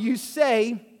 God, why you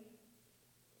say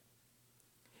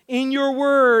in your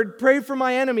word, pray for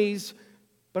my enemies,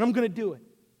 but I'm going to do it.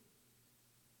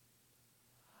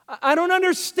 I don't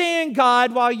understand,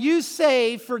 God, why you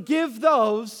say forgive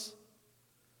those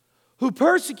who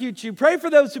persecute you, pray for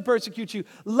those who persecute you,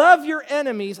 love your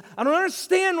enemies. I don't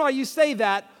understand why you say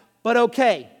that, but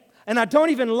okay. And I don't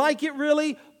even like it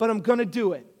really, but I'm going to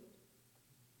do it.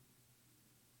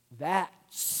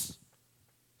 That's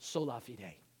sola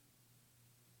fide.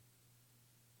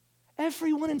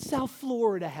 Everyone in South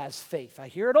Florida has faith. I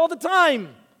hear it all the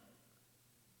time.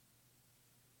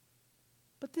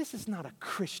 But this is not a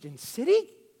Christian city.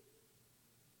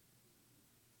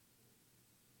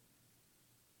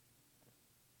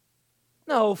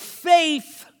 No,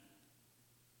 faith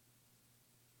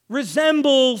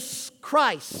resembles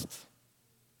Christ.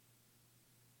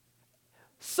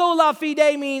 Sola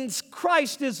fide means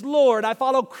Christ is Lord. I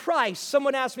follow Christ.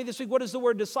 Someone asked me this week, what does the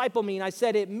word disciple mean? I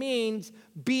said it means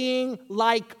being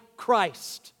like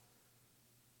Christ.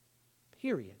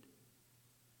 Period.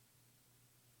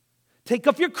 Take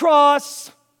up your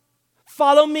cross.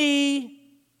 Follow me.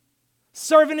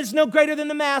 Servant is no greater than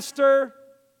the master.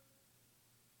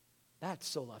 That's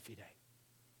sola fide.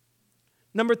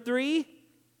 Number 3,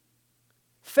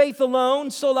 faith alone,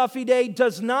 sola fide,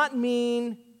 does not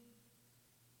mean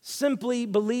simply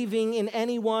believing in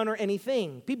anyone or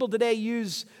anything. People today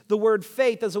use the word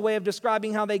faith as a way of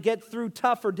describing how they get through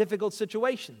tough or difficult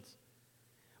situations.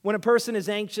 When a person is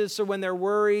anxious or when they're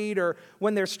worried or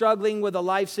when they're struggling with a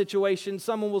life situation,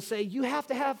 someone will say, you have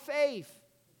to have faith.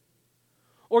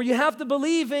 Or you have to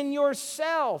believe in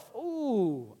yourself.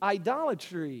 Ooh,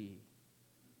 idolatry.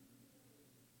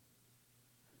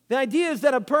 The idea is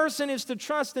that a person is to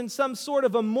trust in some sort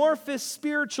of amorphous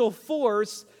spiritual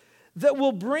force that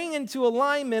will bring into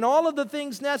alignment all of the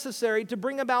things necessary to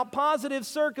bring about positive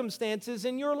circumstances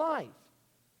in your life,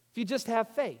 if you just have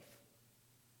faith.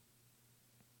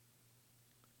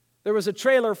 There was a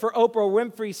trailer for Oprah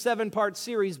Winfrey's 7-part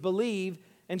series, Believe,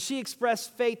 and she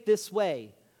expressed faith this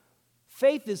way.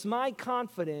 Faith is my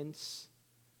confidence.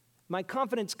 My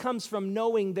confidence comes from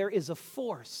knowing there is a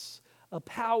force, a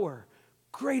power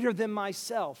greater than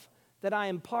myself that I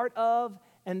am part of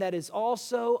and that is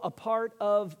also a part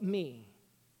of me.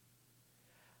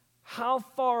 How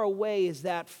far away is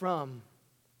that from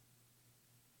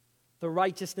the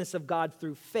righteousness of God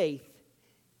through faith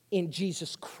in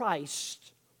Jesus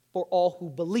Christ for all who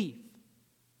believe?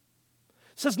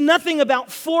 It says nothing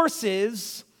about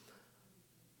forces.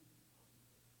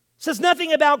 It says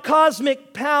nothing about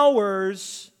cosmic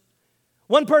powers.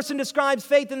 One person describes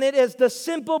faith in it as the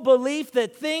simple belief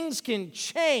that things can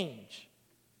change.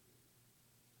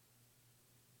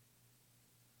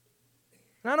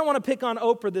 And I don't want to pick on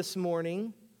Oprah this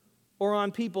morning or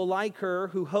on people like her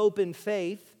who hope in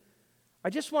faith. I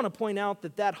just want to point out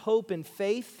that hope in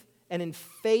faith and in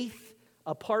faith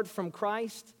apart from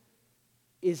Christ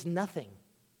is nothing.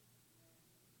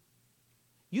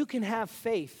 You can have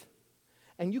faith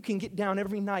and you can get down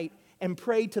every night and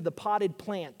pray to the potted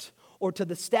plant or to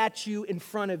the statue in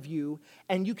front of you,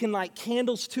 and you can light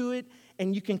candles to it,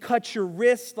 and you can cut your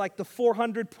wrists like the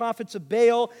 400 prophets of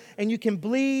Baal, and you can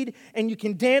bleed, and you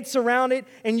can dance around it,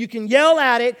 and you can yell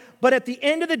at it, but at the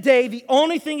end of the day, the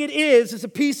only thing it is a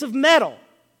piece of metal.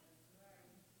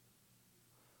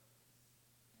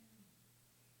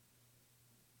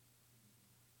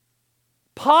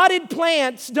 Potted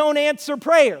plants don't answer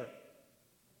prayer.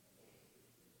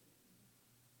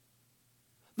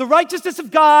 The righteousness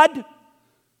of God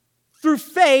through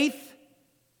faith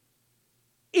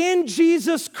in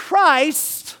Jesus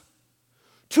Christ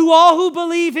to all who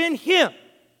believe in Him.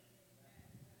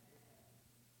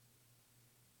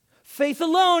 Faith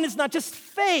alone is not just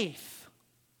faith.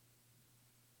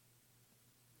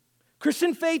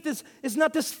 Christian faith is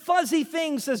not this fuzzy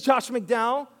thing, says Josh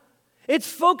McDowell. It's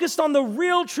focused on the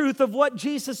real truth of what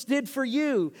Jesus did for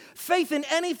you. Faith in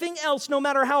anything else, no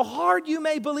matter how hard you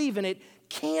may believe in it,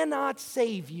 cannot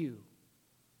save you.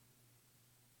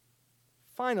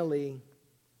 Finally,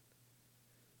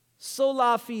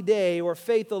 sola fide, or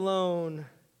faith alone,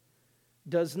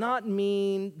 does not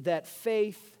mean that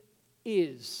faith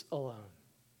is alone.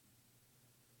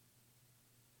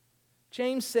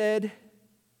 James said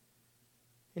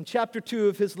in chapter 2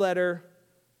 of his letter,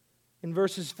 in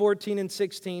verses 14 and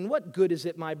 16, what good is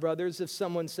it, my brothers, if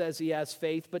someone says he has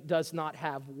faith but does not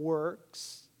have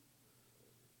works?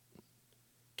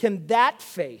 Can that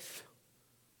faith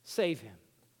save him?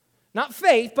 Not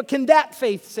faith, but can that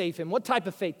faith save him? What type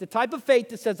of faith? The type of faith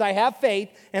that says I have faith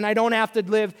and I don't have to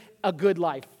live a good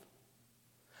life.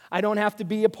 I don't have to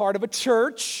be a part of a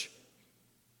church.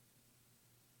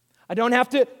 I don't have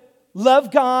to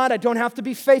love God. I don't have to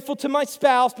be faithful to my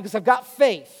spouse because I've got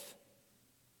faith.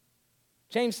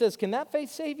 James says, can that faith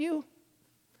save you?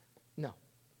 No.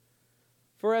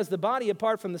 For as the body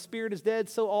apart from the spirit is dead,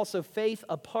 so also faith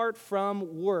apart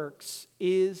from works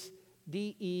is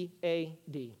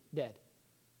D-E-A-D, dead.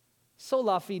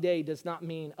 Sola fide does not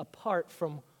mean apart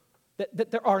from,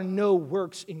 that there are no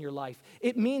works in your life.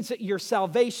 It means that your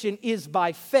salvation is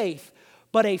by faith,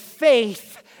 but a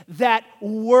faith that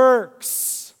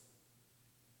works.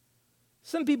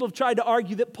 Some people have tried to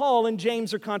argue that Paul and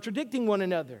James are contradicting one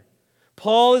another.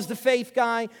 Paul is the faith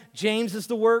guy, James is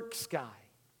the works guy.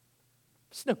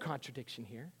 There's no contradiction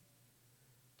here.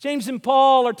 James and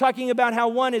Paul are talking about how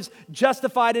one is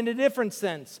justified in a different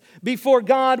sense. Before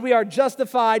God, we are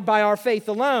justified by our faith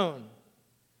alone.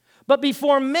 But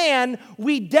before man,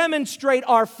 we demonstrate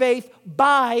our faith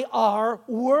by our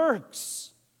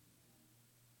works.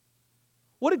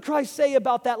 What did Christ say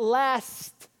about that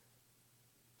last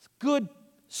good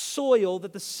soil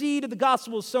that the seed of the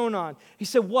gospel was sown on? He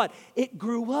said what? It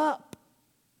grew up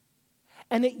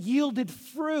and it yielded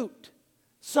fruit.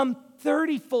 Some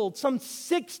 30-fold, some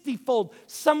 60-fold,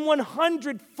 some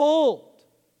 100-fold.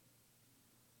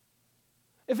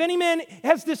 If any man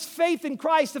has this faith in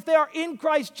Christ, if they are in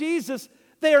Christ Jesus,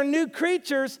 they are new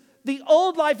creatures. The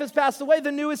old life has passed away,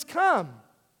 the new has come.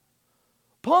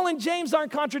 Paul and James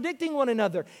aren't contradicting one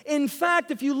another. In fact,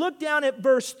 if you look down at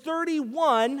verse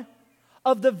 31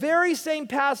 of the very same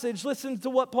passage, listen to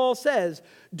what Paul says.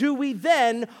 Do we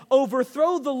then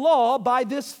overthrow the law by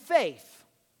this faith?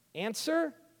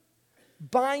 Answer,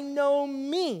 by no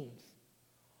means.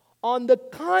 On the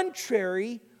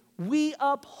contrary, we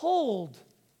uphold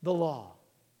the law.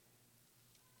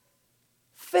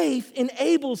 Faith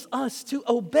enables us to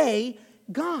obey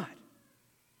God.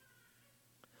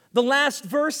 The last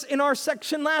verse in our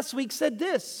section last week said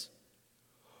this: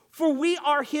 for we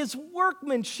are His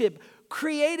workmanship,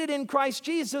 created in Christ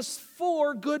Jesus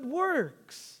for good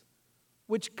works,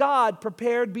 which God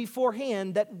prepared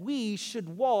beforehand that we should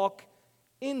walk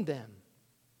in them.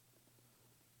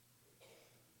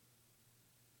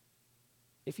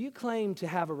 If you claim to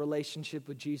have a relationship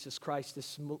with Jesus Christ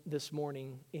this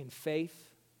morning in faith,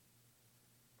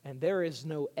 and there is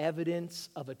no evidence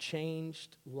of a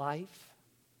changed life,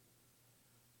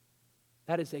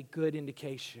 that is a good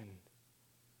indication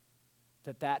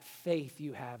that faith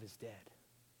you have is dead.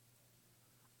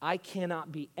 I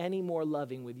cannot be any more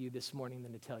loving with you this morning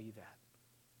than to tell you that.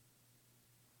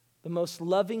 The most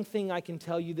loving thing I can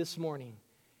tell you this morning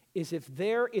is if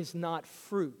there is not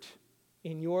fruit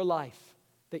in your life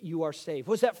that you are saved.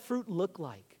 What does that fruit look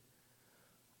like?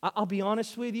 I'll be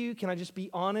honest with you. Can I just be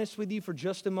honest with you for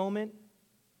just a moment?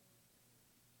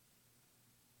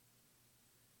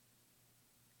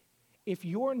 If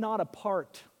you're not a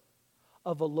part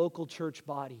of a local church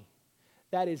body,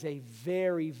 that is a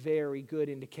very, very good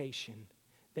indication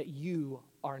that you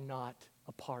are not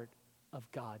a part of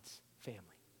God's family.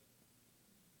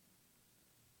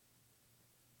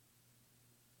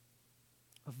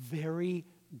 A very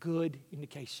good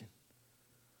indication.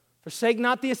 Forsake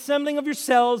not the assembling of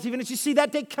yourselves, even as you see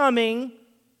that day coming.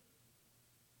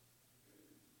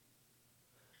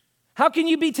 How can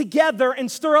you be together and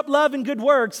stir up love and good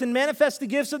works and manifest the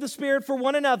gifts of the Spirit for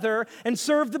one another and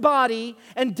serve the body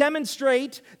and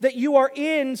demonstrate that you are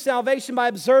in salvation by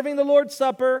observing the Lord's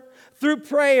Supper through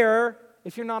prayer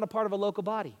if you're not a part of a local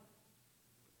body?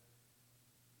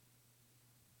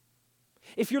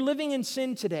 If you're living in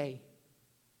sin today,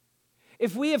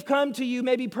 if we have come to you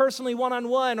maybe personally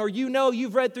one-on-one, or you know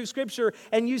you've read through Scripture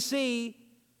and you see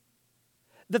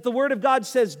that the Word of God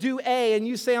says do A and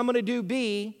you say I'm going to do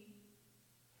B,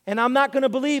 and I'm not going to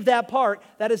believe that part,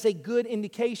 that is a good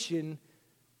indication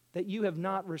that you have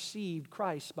not received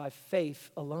Christ by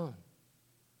faith alone.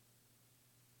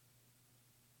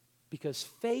 Because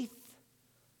faith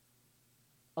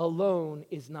alone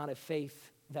is not a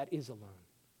faith that is alone.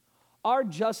 Our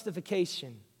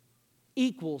justification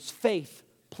equals faith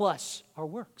plus our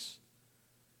works.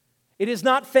 It is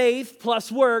not faith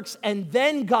plus works and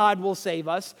then God will save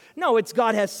us. No, it's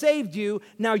God has saved you.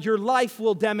 Now your life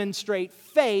will demonstrate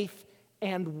faith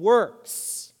and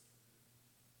works.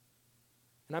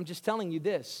 And I'm just telling you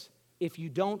this. If you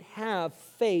don't have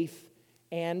faith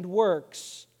and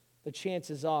works, the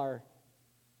chances are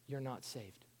you're not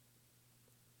saved.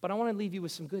 But I want to leave you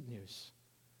with some good news.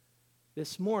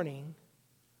 This morning,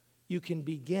 you can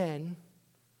begin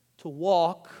to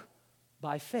walk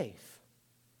by faith.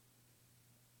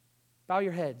 Bow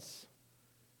your heads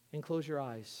and close your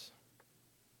eyes.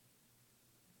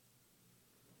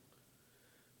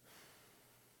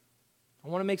 I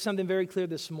want to make something very clear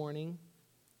this morning.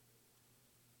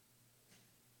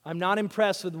 I'm not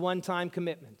impressed with one-time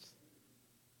commitments.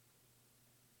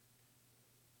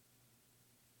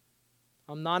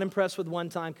 I'm not impressed with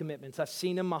one-time commitments. I've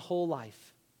seen them my whole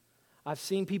life. I've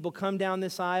seen people come down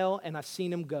this aisle and I've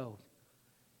seen them go.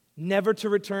 Never to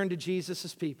return to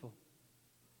Jesus' people.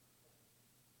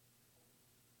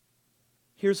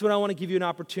 Here's what I want to give you an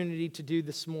opportunity to do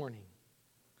this morning.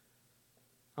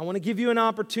 I want to give you an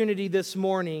opportunity this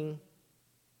morning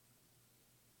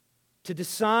to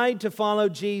decide to follow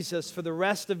Jesus for the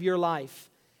rest of your life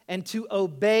and to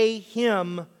obey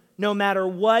Him no matter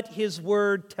what His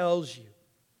Word tells you.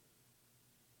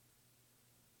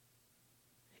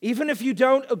 Even if you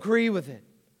don't agree with it,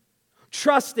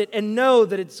 trust it and know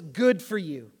that it's good for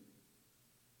you.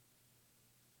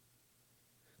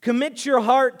 Commit your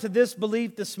heart to this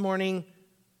belief this morning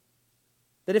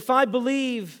that if I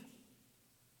believe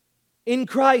in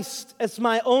Christ as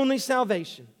my only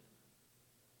salvation,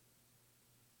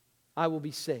 I will be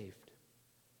saved.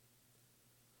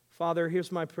 Father,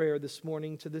 here's my prayer this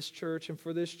morning to this church and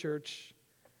for this church.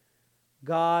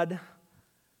 God,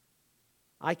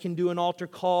 I can do an altar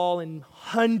call and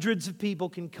hundreds of people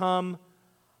can come,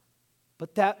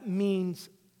 but that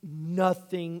means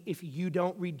nothing if you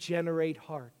don't regenerate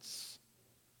hearts.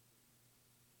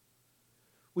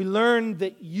 We learn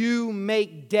that you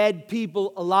make dead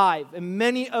people alive, and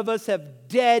many of us have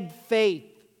dead faith.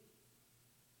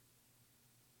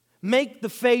 Make the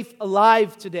faith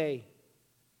alive today.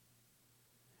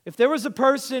 If there was a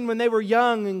person when they were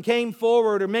young and came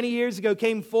forward, or many years ago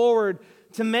came forward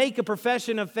to make a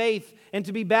profession of faith and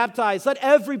to be baptized, let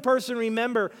every person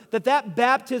remember that that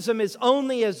baptism is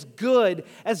only as good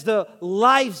as the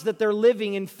lives that they're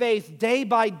living in faith day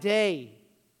by day.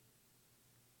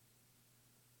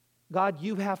 God,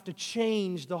 you have to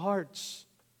change the hearts.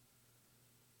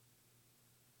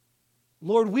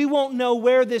 Lord, we won't know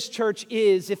where this church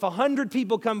is. If 100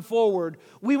 people come forward,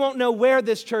 we won't know where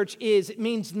this church is. It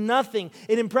means nothing.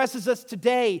 It impresses us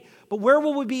today. But where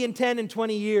will we be in 10 and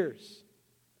 20 years?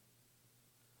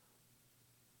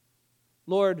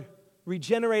 Lord,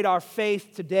 regenerate our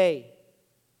faith today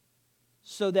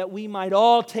so that we might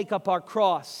all take up our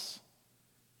cross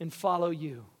and follow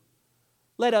you.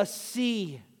 Let us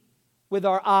see with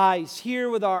our eyes, hear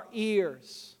with our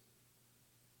ears,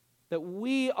 that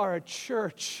we are a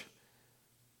church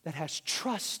that has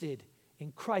trusted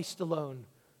in Christ alone,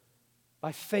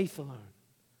 by faith alone,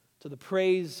 to the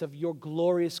praise of your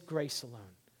glorious grace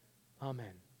alone.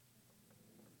 Amen.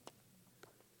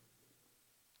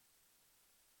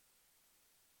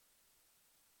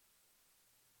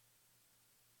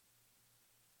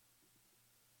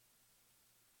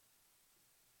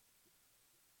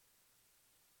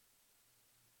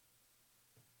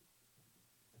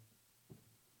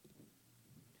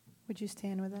 Would you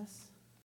stand with us?